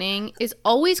beginning is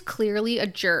always clearly a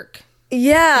jerk.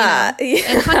 Yeah. You know?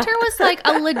 And Hunter was, like,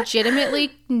 a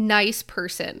legitimately nice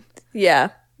person. Yeah.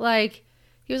 Like,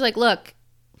 he was like, look,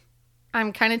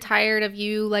 I'm kind of tired of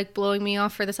you, like, blowing me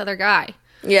off for this other guy.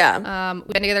 Yeah. We've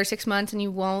been together 6 months and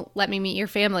you won't let me meet your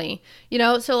family. You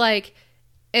know? So, like,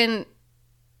 and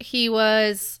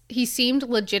he seemed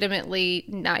legitimately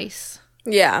nice.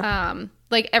 Yeah.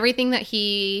 Like, everything that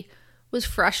he was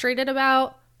frustrated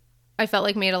about, I felt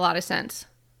like made a lot of sense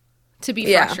to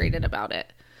be frustrated about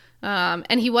it.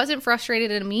 And he wasn't frustrated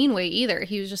in a mean way either.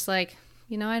 He was just like,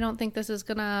 you know, I don't think this is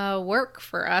gonna work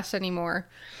for us anymore.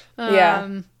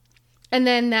 And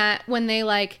then that when they,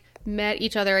 like, met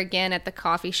each other again at the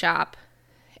coffee shop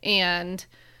and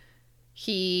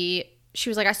she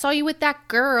was like, I saw you with that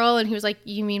girl. And he was like,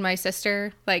 you mean my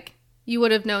sister? Like, you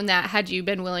would have known that had you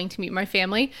been willing to meet my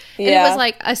family. And Yeah. it was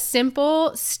like a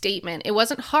simple statement. It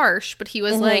wasn't harsh, but he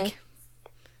was like,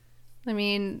 I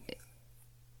mean,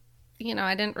 you know,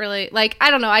 I didn't really like, I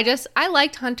don't know. I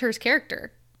liked Hunter's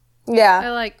character. Yeah. I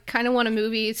like kind of want a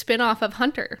movie spin-off of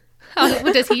Hunter. How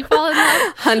does he fall in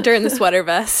love? Hunter in the sweater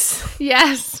vest.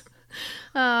 Yes.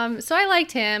 So I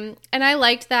liked him, and I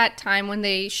liked that time when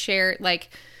they shared, like,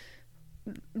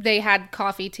 they had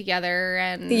coffee together,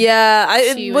 and Yeah,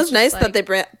 she it was was just nice like- that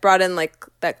they brought in like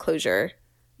that closure.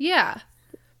 yeah.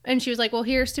 And she was like, well,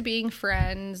 here's to being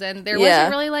friends, and there Yeah.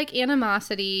 wasn't really like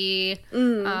animosity,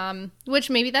 which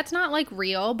maybe that's not like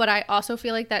real, but I also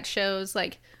feel like that shows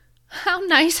like how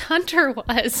nice Hunter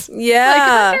was. Yeah, Like,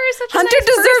 Hunter is such a Hunter nice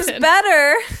deserves person.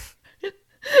 better.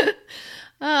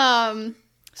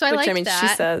 So I Which liked I mean, that. she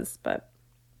says, but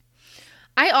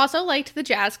I also liked the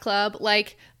jazz club.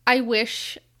 Like, I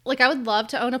wish, like, I would love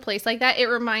to own a place like that. It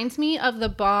reminds me of the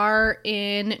bar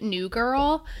in New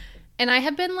Girl. And I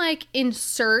have been, like, in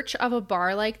search of a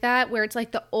bar like that where it's,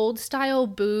 like, the old style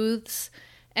booths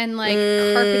and, like,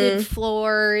 carpeted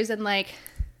floors and, like,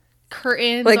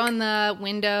 curtains Like- on the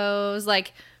windows.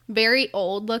 Like, very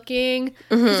old looking.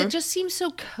 Because it just seems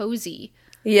so cozy.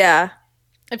 yeah,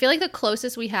 I feel like the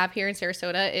closest we have here in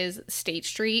Sarasota is State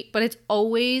Street, but it's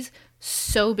always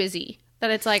so busy that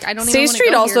it's like I don't even State wanna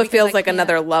Street go also here because feels I like can't.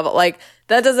 another level. Like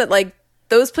that doesn't like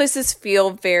those places feel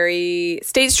very.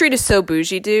 State Street is so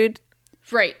bougie, dude.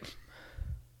 Right.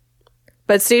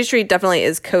 But State Street definitely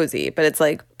is cozy, but it's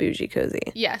like bougie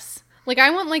cozy. Yes. Like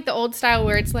I want like the old style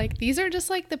where it's like these are just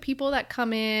like the people that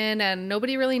come in and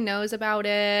nobody really knows about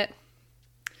it.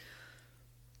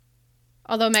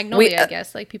 Although Magnolia, I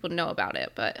guess like people know about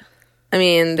it, but I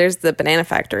mean, there's the Banana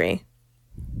Factory.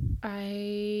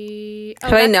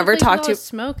 have I never talked to-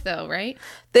 smoke though, right?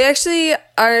 They actually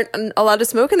aren't allowed to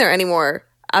smoke in there anymore.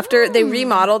 After they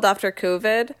remodeled after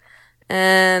COVID,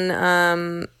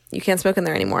 and you can't smoke in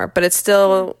there anymore. But it's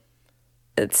still,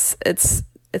 it's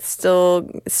still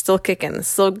kicking, it's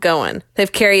still going. They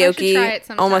have try it karaoke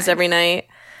sometime. almost every night.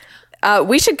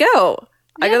 We should go.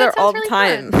 I Yeah, go there that all sounds the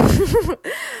time.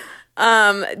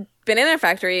 Banana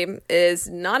Factory is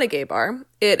not a gay bar.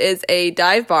 It is a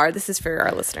dive bar. This is for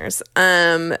our listeners.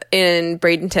 In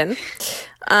Bradenton.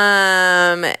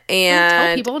 Tell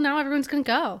And people now everyone's gonna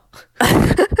go.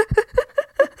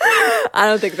 I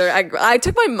don't think they're. I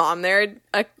took my mom there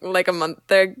like a month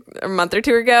or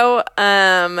two ago.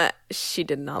 She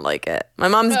did not like it. My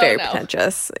mom's very no.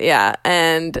 pretentious. Yeah,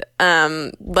 and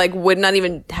like would not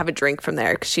even have a drink from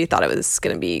there because she thought it was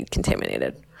gonna be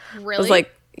contaminated. Really? I was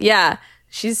like, yeah,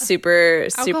 she's super.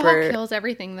 Alcohol kills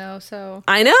everything though, so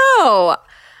I know. I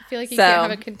feel like you So- can't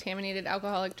have a contaminated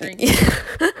alcoholic drink.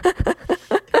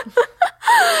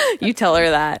 You tell her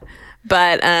that.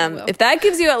 But will. if that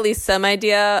gives you at least some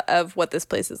idea of what this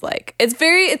place is like, it's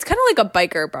kind of like a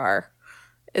biker bar,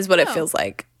 is what it Oh. feels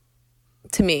like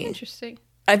to me. Interesting.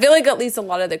 I feel like at least a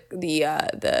lot of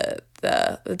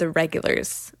the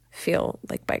regulars feel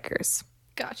like bikers.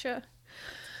 Gotcha.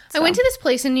 I went to this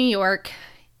place in New York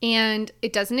and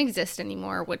it doesn't exist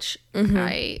anymore, which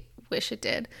I wish it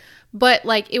did. But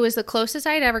like it was the closest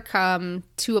I'd ever come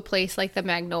to a place like the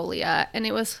Magnolia, and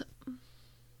it was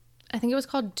I think it was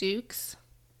called Duke's.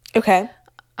 Okay.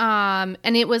 And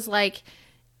it was like,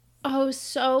 oh,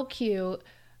 so cute.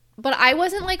 But I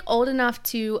wasn't like old enough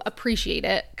to appreciate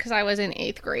it because I was in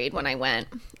 8th grade when I went.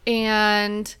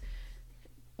 And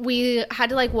we had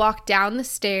to like walk down the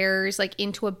stairs, like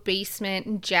into a basement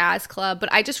and jazz club.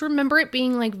 But I just remember it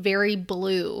being like very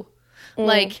blue.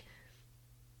 Like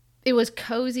it was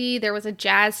cozy. There was a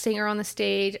jazz singer on the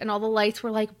stage and all the lights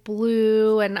were like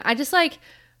blue. And I just like,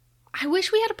 I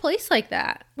wish we had a place like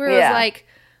that where it Yeah. was like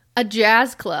a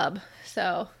jazz club.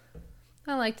 So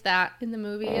I liked that in the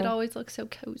movie. It always looks so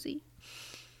cozy.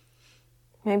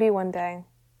 Maybe one day.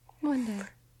 One day.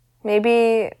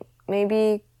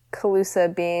 Maybe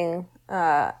Calusa being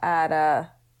at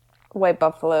White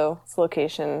Buffalo's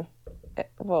location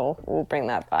will bring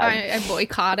that vibe. I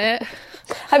boycott it.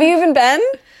 Have you even been?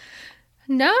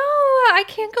 No, I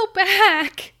can't go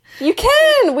back. You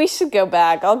can. We should go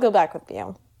back. I'll go back with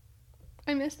you.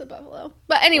 I miss the buffalo.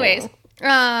 But anyways,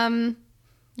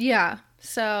 yeah.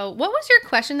 So what was your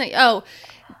question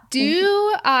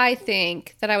do I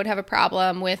think that I would have a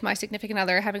problem with my significant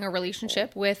other having a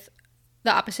relationship with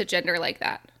the opposite gender like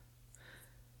that?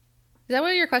 Is that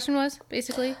what your question was,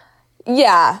 basically?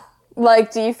 Yeah.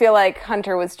 Like, do you feel like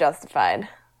Hunter was justified?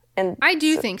 And I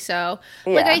do think so.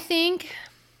 Like, Yeah. I think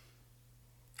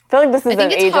I feel like this is I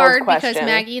think an it's age-old hard question. because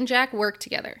Maggie and Jack work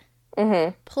together.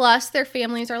 Mm-hmm. Plus, their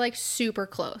families are like super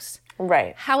close.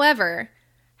 Right. However,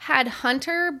 had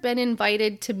Hunter been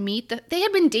invited to meet they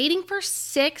had been dating for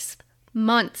 6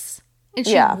 months, and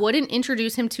she wouldn't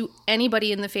introduce him to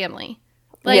anybody in the family.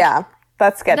 Like, yeah,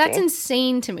 that's sketchy. That's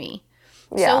insane to me.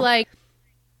 Yeah. So, like,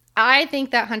 I think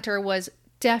that Hunter was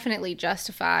definitely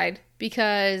justified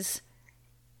because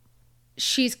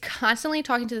she's constantly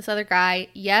talking to this other guy.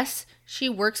 Yes, she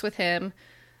works with him,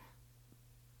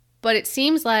 but it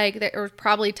seems like there were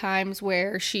probably times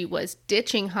where she was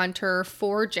ditching Hunter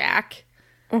for Jack,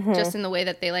 just in the way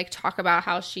that they, like, talk about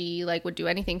how she, like, would do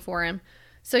anything for him.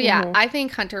 So, yeah, I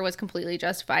think Hunter was completely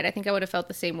justified. I think I would have felt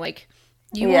the same, like,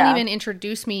 you won't even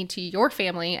introduce me to your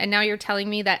family, and now you're telling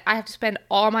me that I have to spend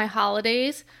all my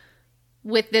holidays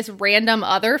with this random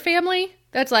other family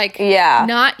that's, like,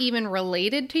 not even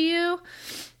related to you.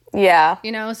 Yeah.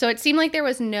 You know, so it seemed like there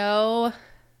was no,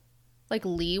 like,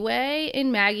 leeway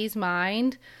in Maggie's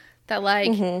mind that,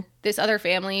 like, this other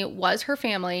family was her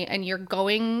family, and you're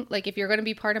going, like, if you're going to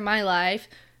be part of my life,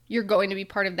 you're going to be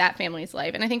part of that family's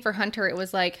life. And I think for Hunter, it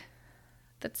was like,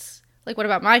 that's, like, what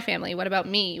about my family? What about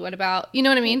me? What about, you know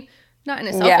what I mean? Not in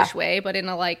a selfish way, but in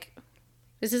a, like,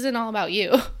 this isn't all about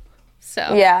you.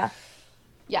 So. Yeah,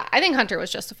 I think Hunter was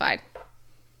justified.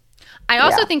 I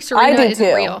also think Serena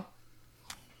isn't real.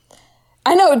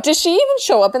 I know. Does she even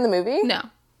show up in the movie? No.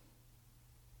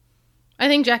 I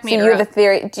think Jack made her you up. have a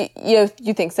theory.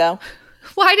 You think so?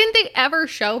 Why didn't they ever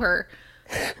show her?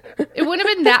 It wouldn't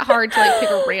have been that hard to, like,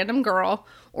 pick a random girl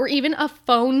or even a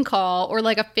phone call or,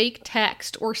 like, a fake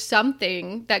text or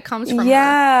something that comes from her.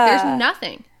 There's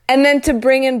nothing. And then to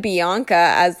bring in Bianca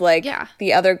as, like,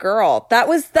 the other girl. That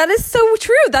is so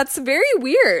true. That's very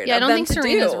weird. Yeah, I don't think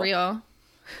Serena's real.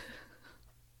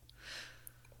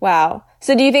 Wow.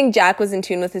 So do you think Jack was in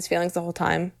tune with his feelings the whole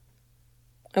time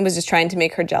and was just trying to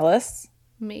make her jealous?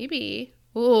 Maybe.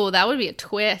 Ooh, that would be a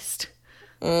twist.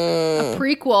 A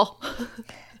prequel.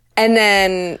 And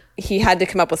then he had to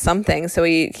come up with something. So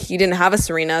he didn't have a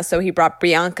Serena, so he brought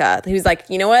Bianca. He was like,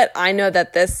 you know what? I know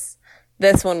that this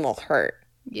one will hurt.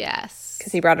 Yes.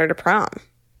 Because he brought her to prom.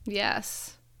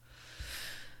 Yes.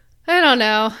 I don't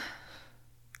know.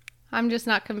 I'm just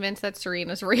not convinced that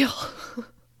Serena's real.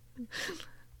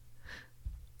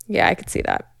 Yeah, I could see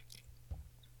that.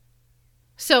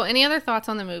 So, any other thoughts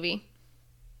on the movie?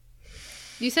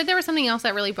 You said there was something else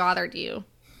that really bothered you.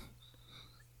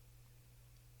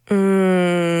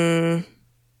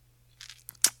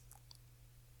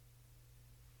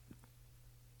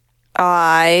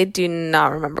 I do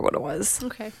not remember what it was.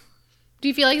 Okay. Do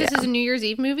you feel like this is a New Year's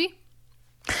Eve movie?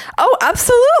 Oh,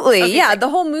 absolutely. Okay, yeah, the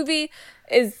whole movie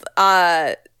is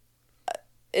the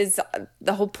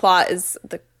whole plot is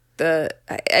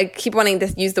I keep wanting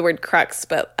to use the word crux,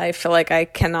 but I feel like I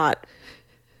cannot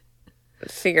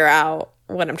figure out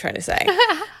what I'm trying to say.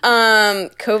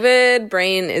 COVID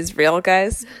brain is real,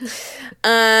 guys.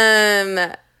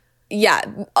 The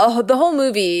whole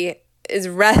movie is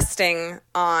resting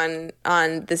on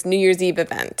this New Year's Eve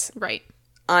event. Right.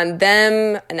 On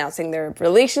them announcing their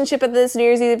relationship at this New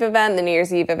Year's Eve event. The New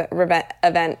Year's Eve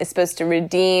event is supposed to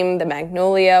redeem the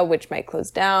Magnolia, which might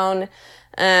close down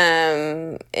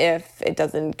if it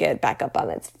doesn't get back up on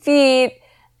its feet.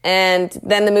 And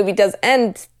then the movie does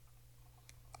end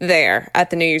there at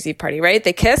the New Year's Eve party, right?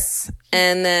 They kiss,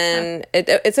 and then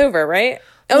it's over, right?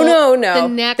 Well, no.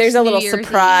 There's a little New Year's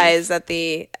surprise at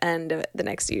the end of the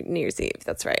next New Year's Eve.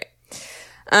 That's right.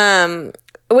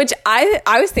 Which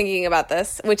I was thinking about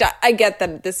this, which I get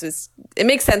that it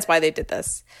makes sense why they did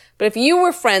this. But if you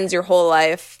were friends your whole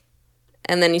life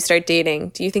and then you start dating,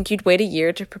 do you think you'd wait a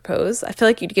year to propose? I feel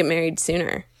like you'd get married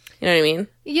sooner. You know what I mean?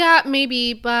 Yeah,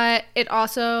 maybe, but it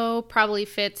also probably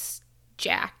fits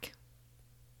Jack.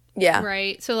 Yeah.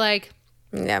 Right? So, like...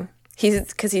 Yeah.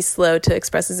 Because he's slow to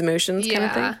express his emotions kind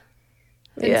of thing.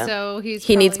 And so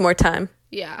he needs more time.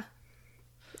 Yeah.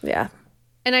 Yeah.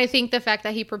 And I think the fact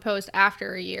that he proposed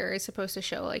after a year is supposed to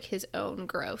show, like, his own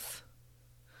growth.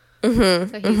 So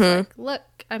he's like, look,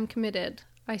 I'm committed.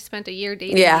 I spent a year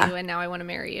dating you, and now I want to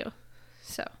marry you.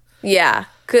 So. Yeah.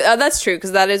 That's true,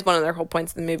 because that is one of their whole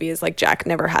points of the movie is, like, Jack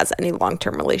never has any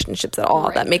long-term relationships at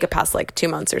all that make it past, like, 2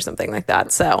 months or something like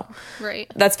that. So.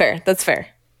 Right. That's fair. That's fair.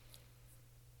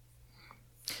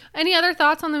 Any other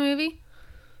thoughts on the movie?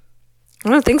 I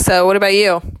don't think so. What about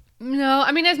you? No,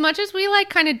 I mean, as much as we, like,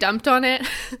 kind of dumped on it,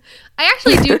 I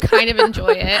actually do kind of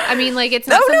enjoy it. I mean, like, it's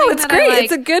not something it's that great. I, like,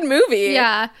 it's a good movie.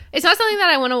 Yeah. It's not something that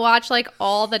I want to watch, like,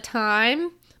 all the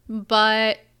time,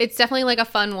 but it's definitely, like, a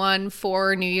fun one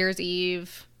for New Year's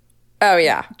Eve. Oh,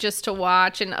 yeah. Just to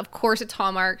watch. And, of course, it's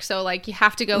Hallmark, so, like, you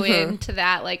have to go into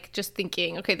that, like, just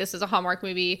thinking, okay, this is a Hallmark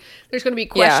movie. There's going to be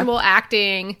questionable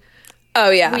acting. Oh,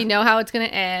 yeah. We know how it's going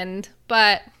to end,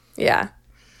 but... Yeah.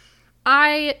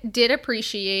 I did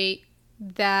appreciate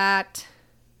that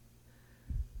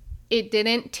it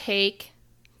didn't take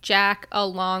Jack a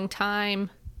long time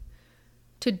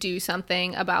to do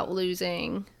something about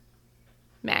losing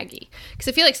Maggie. Because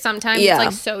I feel like sometimes it's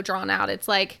like so drawn out. It's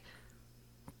like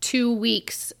 2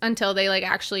 weeks until they like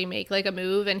actually make like a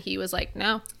move, and he was like,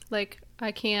 no, like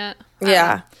I can't.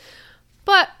 Yeah.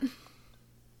 But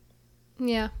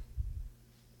yeah.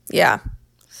 Yeah.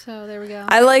 So there we go.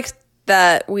 I liked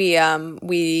that we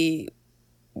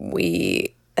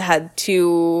had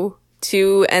two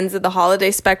ends of the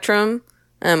holiday spectrum.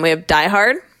 We have Die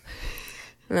Hard,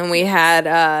 and then we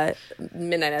had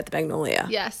Midnight at the Magnolia.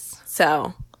 Yes.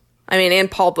 So, I mean, and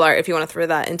Paul Blart, if you want to throw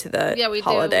that into the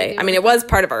holiday. We do. I mean, it was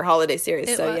part of our holiday series,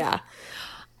 It so was. yeah.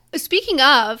 Speaking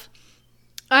of,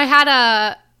 I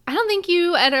don't think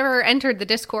you had ever entered the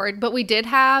Discord, but we did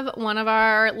have one of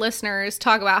our listeners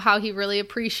talk about how he really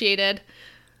appreciated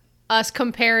us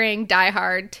comparing Die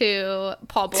Hard to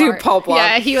Paul Blart.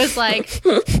 Yeah, he was like,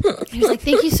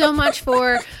 thank you so much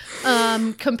for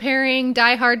comparing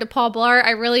Die Hard to Paul Blart.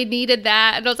 I really needed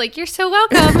that. And I was like, you're so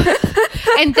welcome.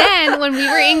 And then when we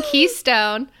were in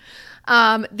Keystone,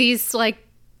 these like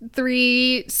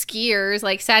 3 skiers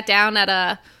like sat down at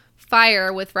a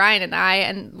fire with Ryan and I,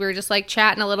 and we were just like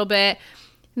chatting a little bit,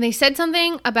 and they said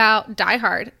something about Die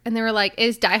Hard, and they were like,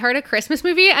 is Die Hard a Christmas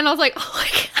movie? And I was like, oh my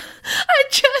God, I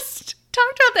just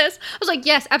talked about this. I was like,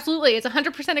 yes, absolutely, it's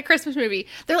 100% a Christmas movie.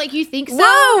 They're like, you think so?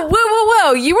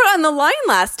 Whoa, you were on the line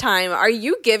last time. Are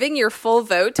you giving your full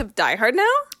vote to Die Hard now?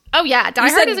 Oh yeah, Die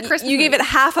Hard is a Christmas movie. You gave it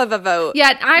half of a vote.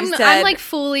 Yeah, I'm like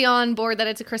fully on board that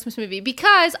it's a Christmas movie,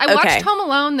 because I watched Home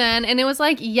Alone then, and it was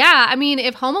like, yeah, I mean,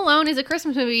 if Home Alone is a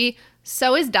Christmas movie,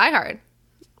 so is Die Hard.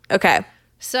 Okay.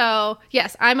 So,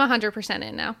 yes, I'm 100%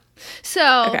 in now.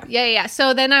 So, yeah.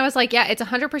 So then I was like, yeah, it's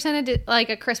 100% like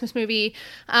a Christmas movie.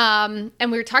 And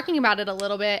we were talking about it a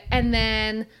little bit, and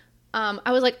then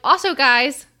I was like, also,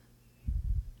 guys,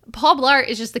 Paul Blart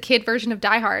is just the kid version of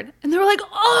Die Hard. And they were like,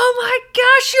 oh my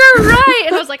gosh, you're right.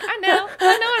 And I was like, I know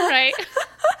I'm right.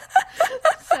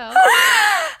 So,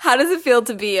 how does it feel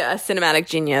to be a cinematic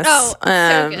genius? Oh,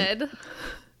 so good.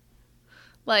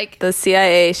 Like, the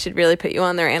CIA should really put you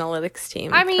on their analytics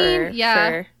team. I mean,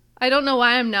 I don't know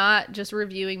why I'm not just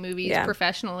reviewing movies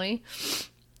professionally.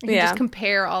 You can just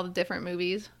compare all the different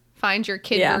movies. Find your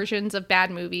kid versions of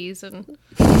bad movies and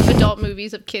adult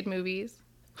movies of kid movies.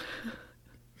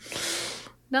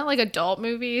 Not like adult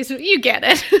movies. You get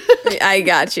it. I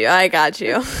got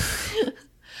you.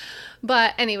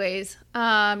 But anyways,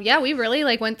 we really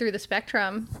like went through the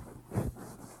spectrum.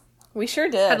 We sure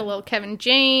did. Had a little Kevin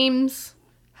James,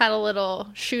 had a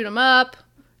little Shoot 'em Up,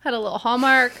 had a little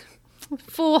Hallmark,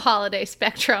 full holiday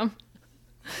spectrum.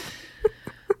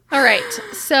 All right,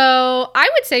 so I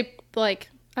would say, like,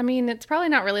 I mean, it's probably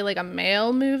not really like a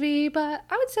male movie, but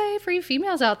I would say for you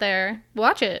females out there,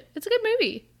 watch it. It's a good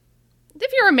movie.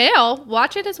 If you're a male,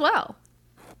 watch it as well.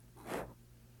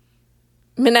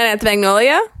 Midnight at the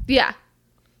Magnolia? Yeah.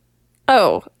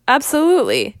 Oh,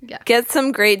 absolutely. Yeah. Get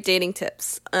some great dating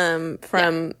tips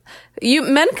from you.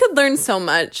 Men could learn so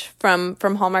much from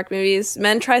Hallmark movies.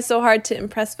 Men try so hard to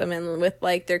impress women with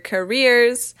like their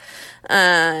careers.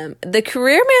 The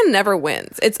career man never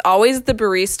wins. It's always the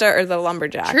barista or the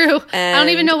lumberjack. True. I don't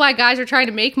even know why guys are trying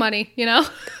to make money, you know?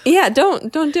 Yeah,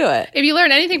 don't do it. If you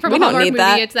learn anything from a Hallmark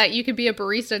movie, it's that you could be a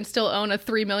barista and still own a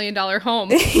 $3 million home.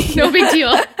 No big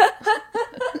deal.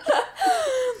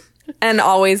 And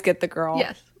always get the girl.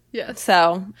 Yes.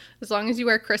 So as long as you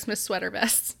wear Christmas sweater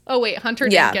vests. Oh wait, Hunter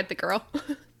didn't get the girl.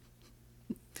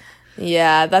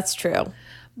 Yeah, that's true.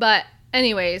 But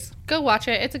anyways, go watch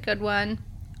it. It's a good one.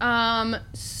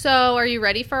 So are you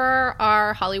ready for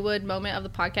our Hollywood moment of the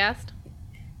podcast?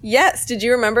 Yes. Did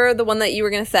you remember the one that you were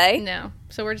going to say? No.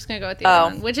 So we're just going to go with the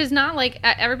other one, which is not like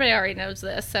everybody already knows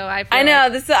this. So I know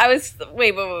this.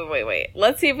 Wait.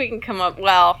 Let's see if we can come up.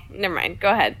 Well, never mind.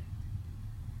 Go ahead.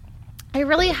 I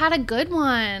really had a good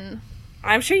one.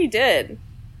 I'm sure you did.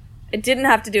 It didn't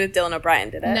have to do with Dylan O'Brien,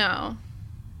 did it? No.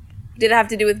 Did it have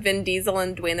to do with Vin Diesel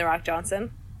and Dwayne The Rock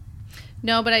Johnson?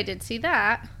 No, but I did see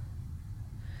that.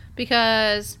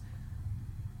 Because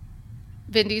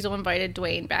Vin Diesel invited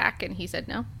Dwayne back and he said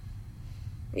no.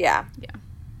 Yeah.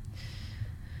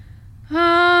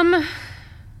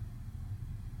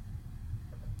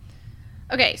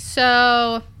 Okay,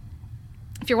 so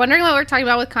if you're wondering what we're talking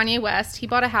about with Kanye West, he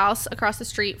bought a house across the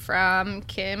street from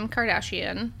Kim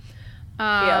Kardashian.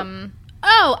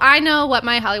 Oh, I know what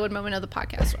my Hollywood moment of the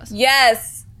podcast was.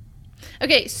 Yes.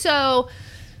 Okay, so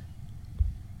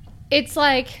it's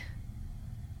like...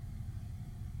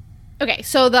 Okay,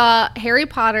 so the Harry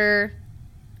Potter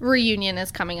reunion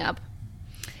is coming up.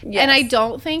 Yes. And I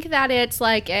don't think that it's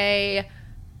like a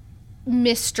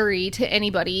mystery to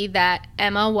anybody that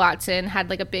Emma Watson had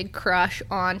like a big crush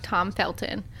on Tom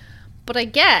Felton. But I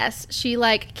guess she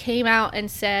like came out and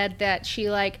said that she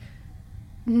like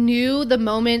knew the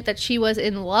moment that she was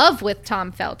in love with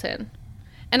Tom Felton.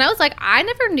 And I was like, I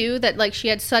never knew that like she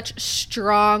had such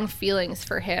strong feelings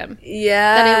for him.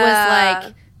 Yeah. That it was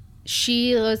like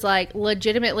she was like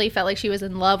legitimately felt like she was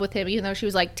in love with him even though she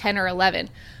was like 10 or 11.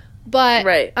 But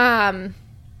right.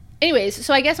 Anyways,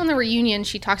 so I guess on the reunion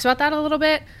she talks about that a little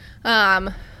bit,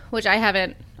 which I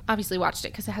haven't obviously watched it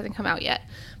because it hasn't come out yet.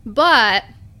 But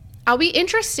I'll be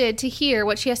interested to hear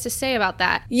what she has to say about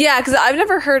that. Yeah, because I've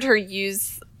never heard her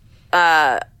use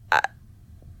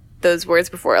those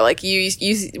words before. Like you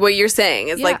what you're saying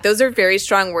is like those are very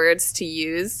strong words to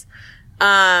use,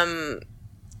 and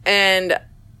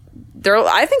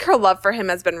I think her love for him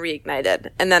has been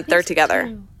reignited, and that they're together.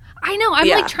 Too. I know. I'm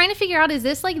like trying to figure out, is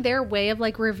this like their way of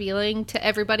like revealing to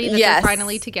everybody that they're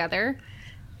finally together?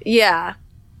 Yeah.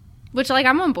 Which like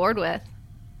I'm on board with.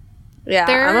 Yeah,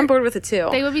 I'm on board with it too.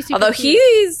 They would be super Although cute.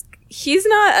 he's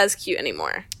not as cute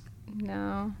anymore.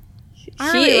 No. He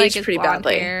really aged like pretty blonde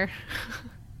badly. Hair.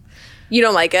 You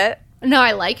don't like it? No,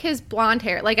 I like his blonde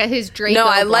hair. Like his Draco No,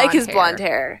 I like his hair. blonde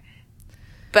hair.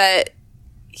 But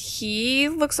he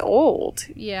looks old.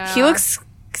 Yeah. He looks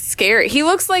scary. He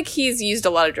looks like he's used a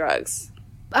lot of drugs.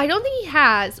 I don't think he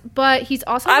has, but he's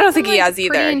also I had don't some, think he has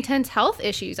either. pretty intense health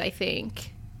issues, I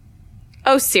think.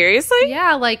 Oh, seriously?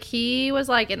 Yeah, like he was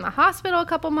like in the hospital a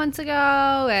couple months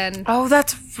ago, and oh,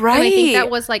 that's right. And I think that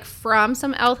was like from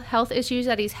some health issues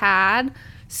that he's had.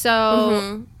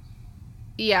 So,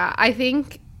 yeah, I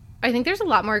think there's a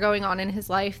lot more going on in his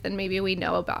life than maybe we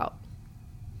know about.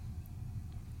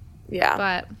 Yeah,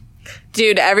 but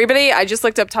dude, everybody, I just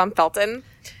looked up Tom Felton.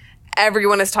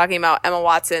 Everyone is talking about Emma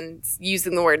Watson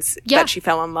using the words that she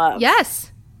fell in love. Yes.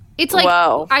 It's like,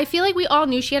 whoa. I feel like we all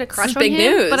knew she had a crush on big him,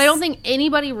 news. but I don't think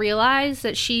anybody realized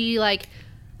that she like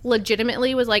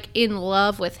legitimately was like in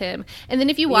love with him. And then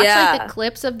if you watch like the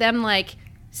clips of them like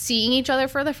seeing each other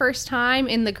for the first time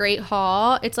in the Great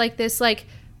Hall, it's like this like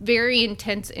very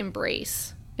intense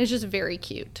embrace. It's just very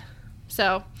cute.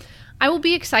 So I will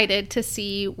be excited to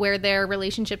see where their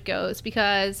relationship goes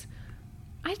because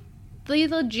they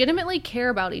legitimately care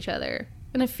about each other.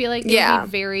 And I feel like they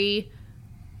would be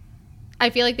I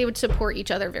feel like they would support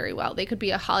each other very well. They could be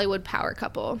a Hollywood power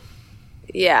couple.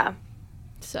 Yeah.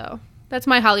 So that's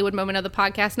my Hollywood moment of the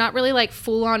podcast. Not really like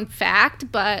full on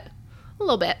fact, but a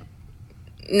little bit.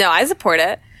 No, I support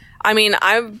it. I mean,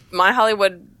 my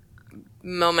Hollywood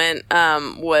moment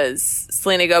was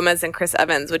Selena Gomez and Chris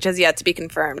Evans, which has yet to be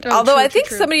confirmed. Although I think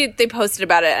they posted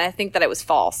about it, and I think that it was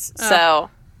false.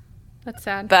 So that's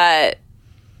sad. But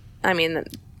I mean,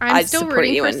 I support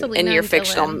you in your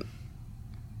fictional. Dylan.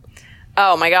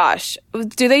 Oh my gosh,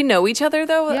 do they know each other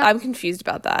though? Yeah. I'm confused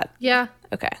about that. Yeah.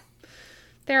 Okay.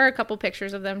 There are a couple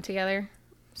pictures of them together,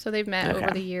 so they've met over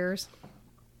the years.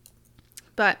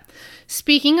 But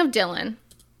speaking of Dylan,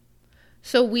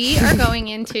 so we are going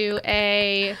into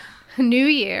a new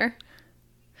year,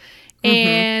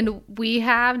 and we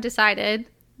have decided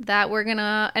that we're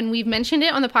gonna, and we've mentioned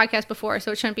it on the podcast before,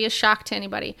 so it shouldn't be a shock to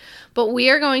anybody, but we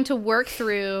are going to work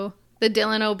through the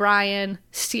Dylan O'Brien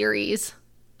series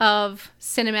of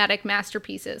cinematic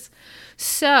masterpieces.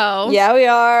 So yeah, we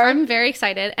are. I'm very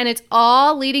excited, and it's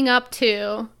all leading up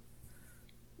to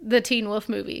the Teen Wolf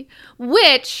movie,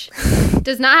 which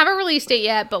does not have a release date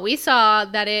yet, but we saw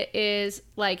that it is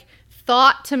like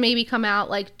thought to maybe come out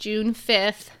like June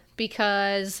 5th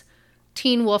because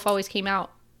Teen Wolf always came out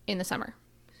in the summer.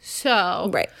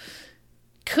 So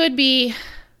could be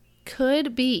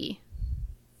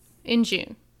in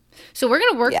June. So we're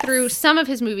going to work through some of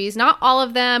his movies, not all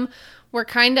of them. We're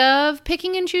kind of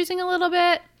picking and choosing a little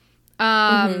bit.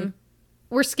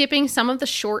 We're skipping some of the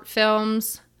short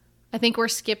films. I think we're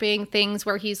skipping things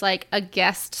where he's like a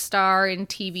guest star in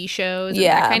TV shows and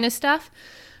that kind of stuff.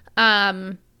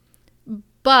 But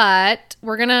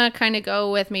we're going to kind of go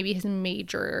with maybe his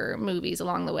major movies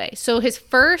along the way. So his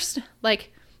first,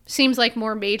 like, seems like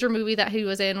more major movie that he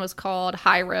was in was called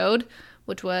High Road,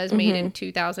 which was made in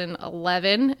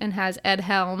 2011 and has Ed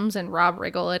Helms and Rob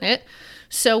Riggle in it.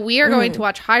 So we are going to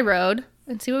watch High Road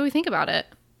and see what we think about it.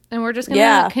 And we're just going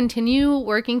to continue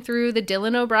working through the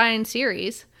Dylan O'Brien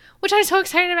series, which I'm so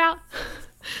excited about.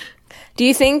 Do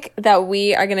you think that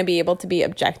we are going to be able to be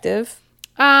objective?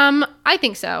 I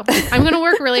think so. I'm going to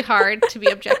work really hard to be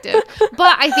objective.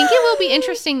 But I think it will be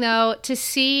interesting, though, to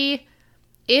see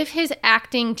if his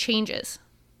acting changes.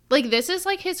 Like, this is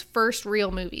like his first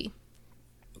real movie.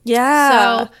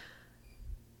 Yeah. So,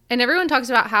 And everyone talks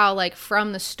about how, like,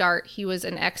 from the start, he was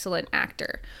an excellent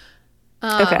actor.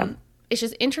 Okay. It's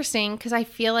just interesting because I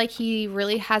feel like he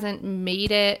really hasn't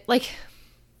made it, like,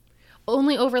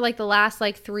 only over, like, the last,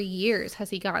 like, 3 years has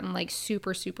he gotten, like,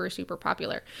 super, super, super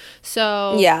popular.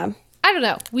 So, Yeah. I don't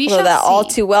know. We Well, shall that see. All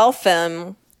Too Well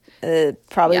film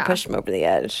probably Yeah. pushed him over the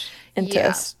edge into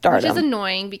Which stardom. is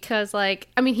annoying because, like,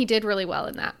 I mean, he did really well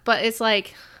in that. But it's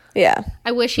like, Yeah.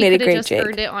 I wish he Made a could have great just Jake.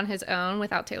 earned it on his own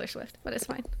without Taylor Swift. But it's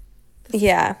fine.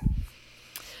 Yeah.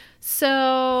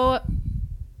 So,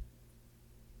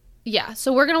 yeah.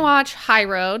 So we're going to watch High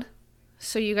Road.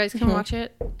 So you guys can watch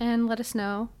it and let us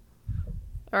know.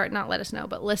 Or not let us know,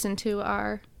 but listen to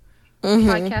our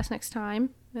podcast next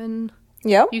time. And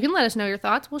Yep. you can let us know your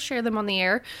thoughts. We'll share them on the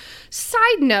air.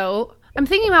 Side note, I'm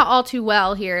thinking about All Too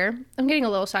Well here. I'm getting a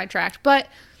little sidetracked, but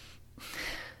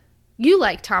you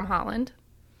like Tom Holland.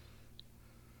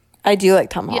 I do like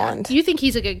Tom Yeah. Holland. You think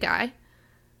he's a good guy.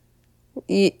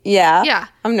 Yeah. Yeah.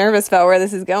 I'm nervous about where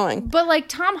this is going. But, like,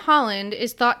 Tom Holland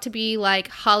is thought to be, like,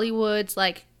 Hollywood's,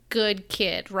 like, good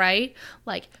kid, right?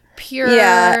 Like, pure,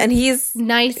 Yeah, and he's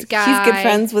nice guy. He's good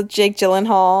friends with Jake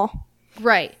Gyllenhaal.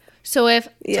 Right. So if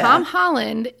Yeah. Tom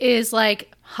Holland is,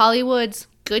 like, Hollywood's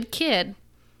good kid,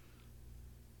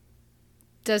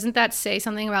 doesn't that say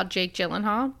something about Jake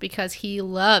Gyllenhaal? Because he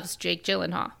loves Jake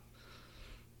Gyllenhaal.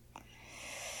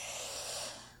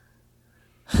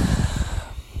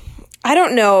 I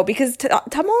don't know, because Tom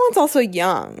Holland's also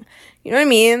young. You know what I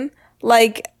mean?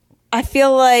 Like, I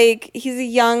feel like he's a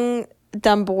young,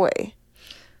 dumb boy.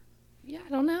 Yeah, I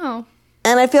don't know.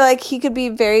 And I feel like he could be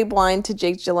very blind to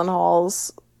Jake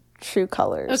Gyllenhaal's true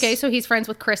colors. Okay, so he's friends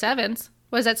with Chris Evans.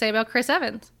 What does that say about Chris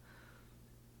Evans?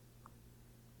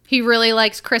 He really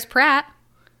likes Chris Pratt.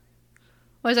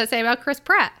 What does that say about Chris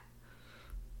Pratt?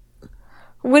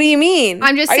 What do you mean?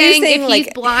 I'm just Are you saying if he's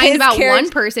like, blind his about character- one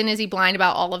person, is he blind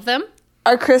about all of them?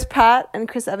 Are Chris Pratt and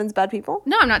Chris Evans bad people?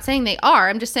 No, I'm not saying they are.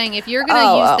 I'm just saying if you're going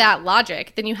to use that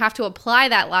logic, then you have to apply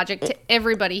that logic to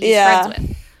everybody he's friends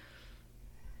with.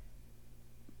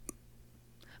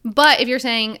 But if you're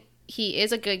saying he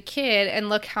is a good kid and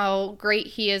look how great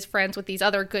he is friends with these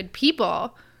other good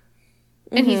people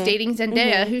and he's dating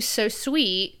Zendaya, who's so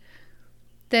sweet,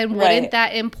 then wouldn't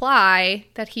that imply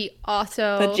that he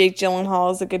also... That Jake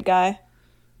Gyllenhaal is a good guy?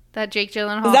 That Jake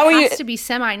Gyllenhaal has to be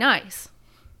semi-nice.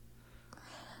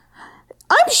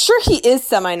 I'm sure he is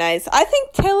semi-nice. I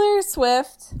think Taylor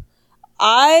Swift...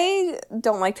 I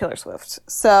don't like Taylor Swift.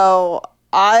 So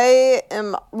I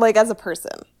am, like, as a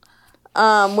person...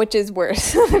 which is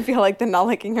worse, I feel like, than not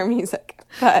liking her music.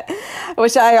 But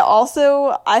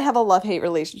I have a love-hate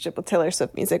relationship with Taylor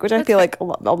Swift music, which I feel like a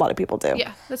lot of people do.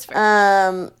 Yeah, that's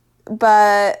fair.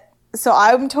 But so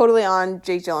I'm totally on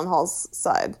Jake Gyllenhaal's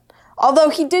side. Although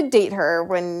he did date her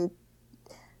when,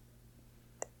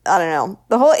 I don't know,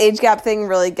 the whole age gap thing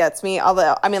really gets me.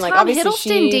 Although, I mean, like, Tom obviously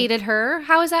Hiddleston dated her.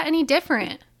 How is that any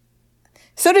different?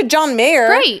 So did John Mayer.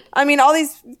 Right. I mean, all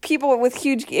these people with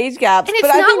huge age gaps. And it's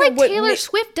but I not think like what Taylor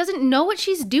Swift doesn't know what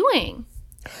she's doing.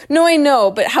 No, I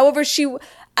know. But however,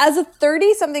 as a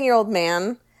 30-something-year-old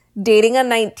man dating a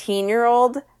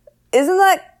 19-year-old, isn't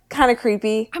that kind of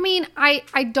creepy? I mean,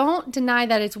 I don't deny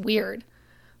that it's weird.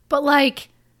 But, like,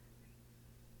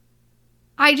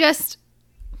 why is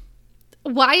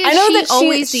she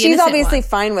always the she's innocent obviously one?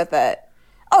 fine with it.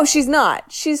 Oh, she's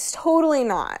not. She's totally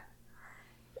not.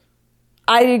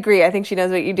 I agree. I think she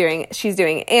knows what she's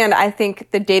doing. And I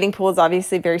think the dating pool is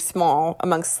obviously very small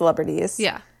amongst celebrities.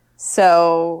 Yeah.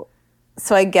 So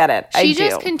I get it. She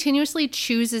just continuously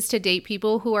chooses to date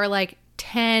people who are like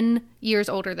 10 years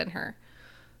older than her.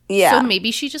 Yeah. So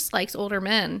maybe she just likes older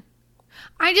men.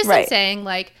 I just am saying,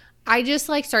 like, I just,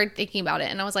 like, started thinking about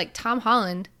it. And I was like, Tom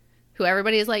Holland, who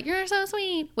everybody is like, you're so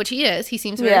sweet. Which he is. He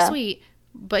seems very sweet.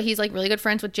 But he's, like, really good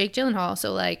friends with Jake Gyllenhaal.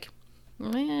 So, like,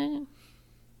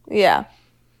 Yeah.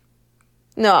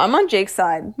 No, I'm on Jake's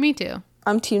side. Me too.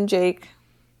 I'm Team Jake.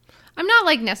 I'm not,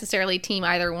 like, necessarily team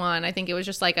either one. I think it was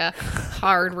just, like, a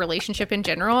hard relationship in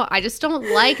general. I just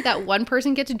don't like that one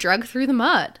person gets drugged through the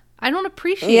mud. I don't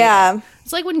appreciate it.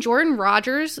 It's like when Jordan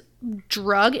Rogers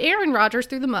drug Aaron Rodgers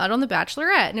through the mud on The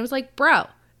Bachelorette. And it was like, bro,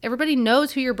 everybody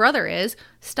knows who your brother is.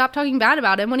 Stop talking bad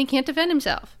about him when he can't defend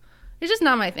himself. It's just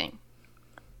not my thing.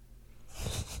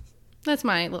 That's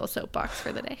my little soapbox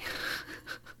for the day.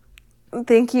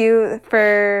 Thank you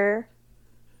for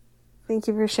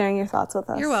sharing your thoughts with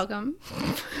us. You're welcome.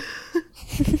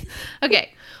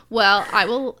 Okay. Well,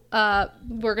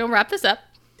 we're going to wrap this up.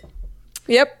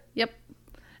 Yep.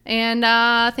 And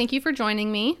thank you for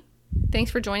joining me.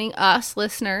 Thanks for joining us,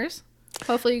 listeners.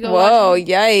 Hopefully you go Whoa, watch.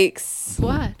 yikes.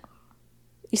 What?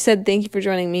 You said thank you for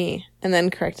joining me and then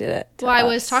corrected it. Well, I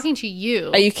was talking to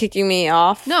you. Are you kicking me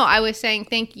off? No, I was saying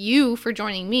thank you for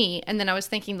joining me, and then I was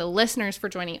thanking the listeners for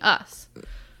joining us.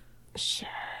 Sure.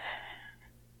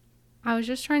 I was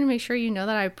just trying to make sure you know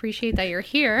that I appreciate that you're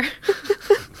here.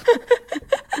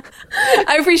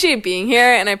 I appreciate being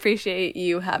here, and I appreciate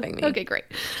you having me. Okay, great.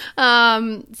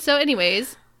 So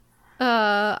anyways,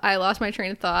 I lost my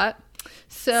train of thought.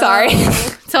 So Sorry.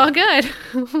 It's all good.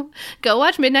 Go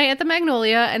watch Midnight at the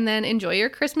Magnolia and then enjoy your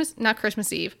not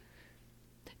Christmas Eve,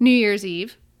 New Year's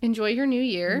Eve. Enjoy your new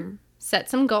year. Mm-hmm. Set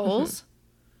some goals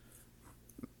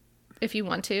if you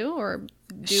want to, or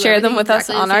share them with us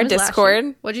on our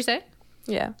Discord. What'd you say?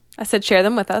 Yeah. I said share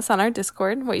them with us on our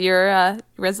Discord, what your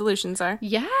resolutions are.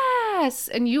 Yes.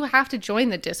 And you have to join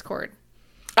the Discord.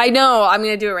 I know. I'm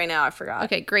going to do it right now. I forgot.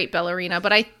 Okay, great, Ballerina.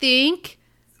 But I think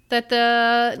that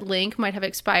the link might have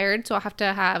expired, so I'll have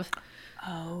to have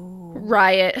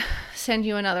Riot send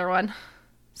you another one.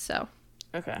 So.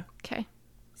 Okay.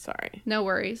 Sorry. No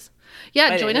worries.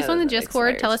 Yeah, join us on the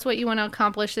Discord. Tell us what you want to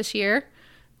accomplish this year.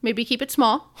 Maybe keep it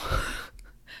small.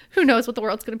 Who knows what the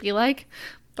world's going to be like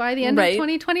by the end of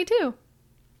 2022.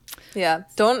 Yeah.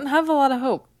 Don't have a lot of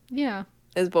hope. Yeah.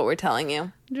 Is what we're telling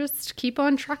you. Just keep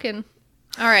on trucking.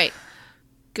 All right.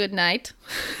 Good night.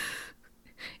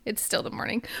 It's still the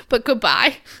morning, but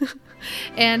goodbye.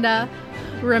 And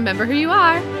remember who you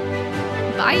are.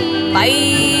 Bye.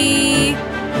 Bye.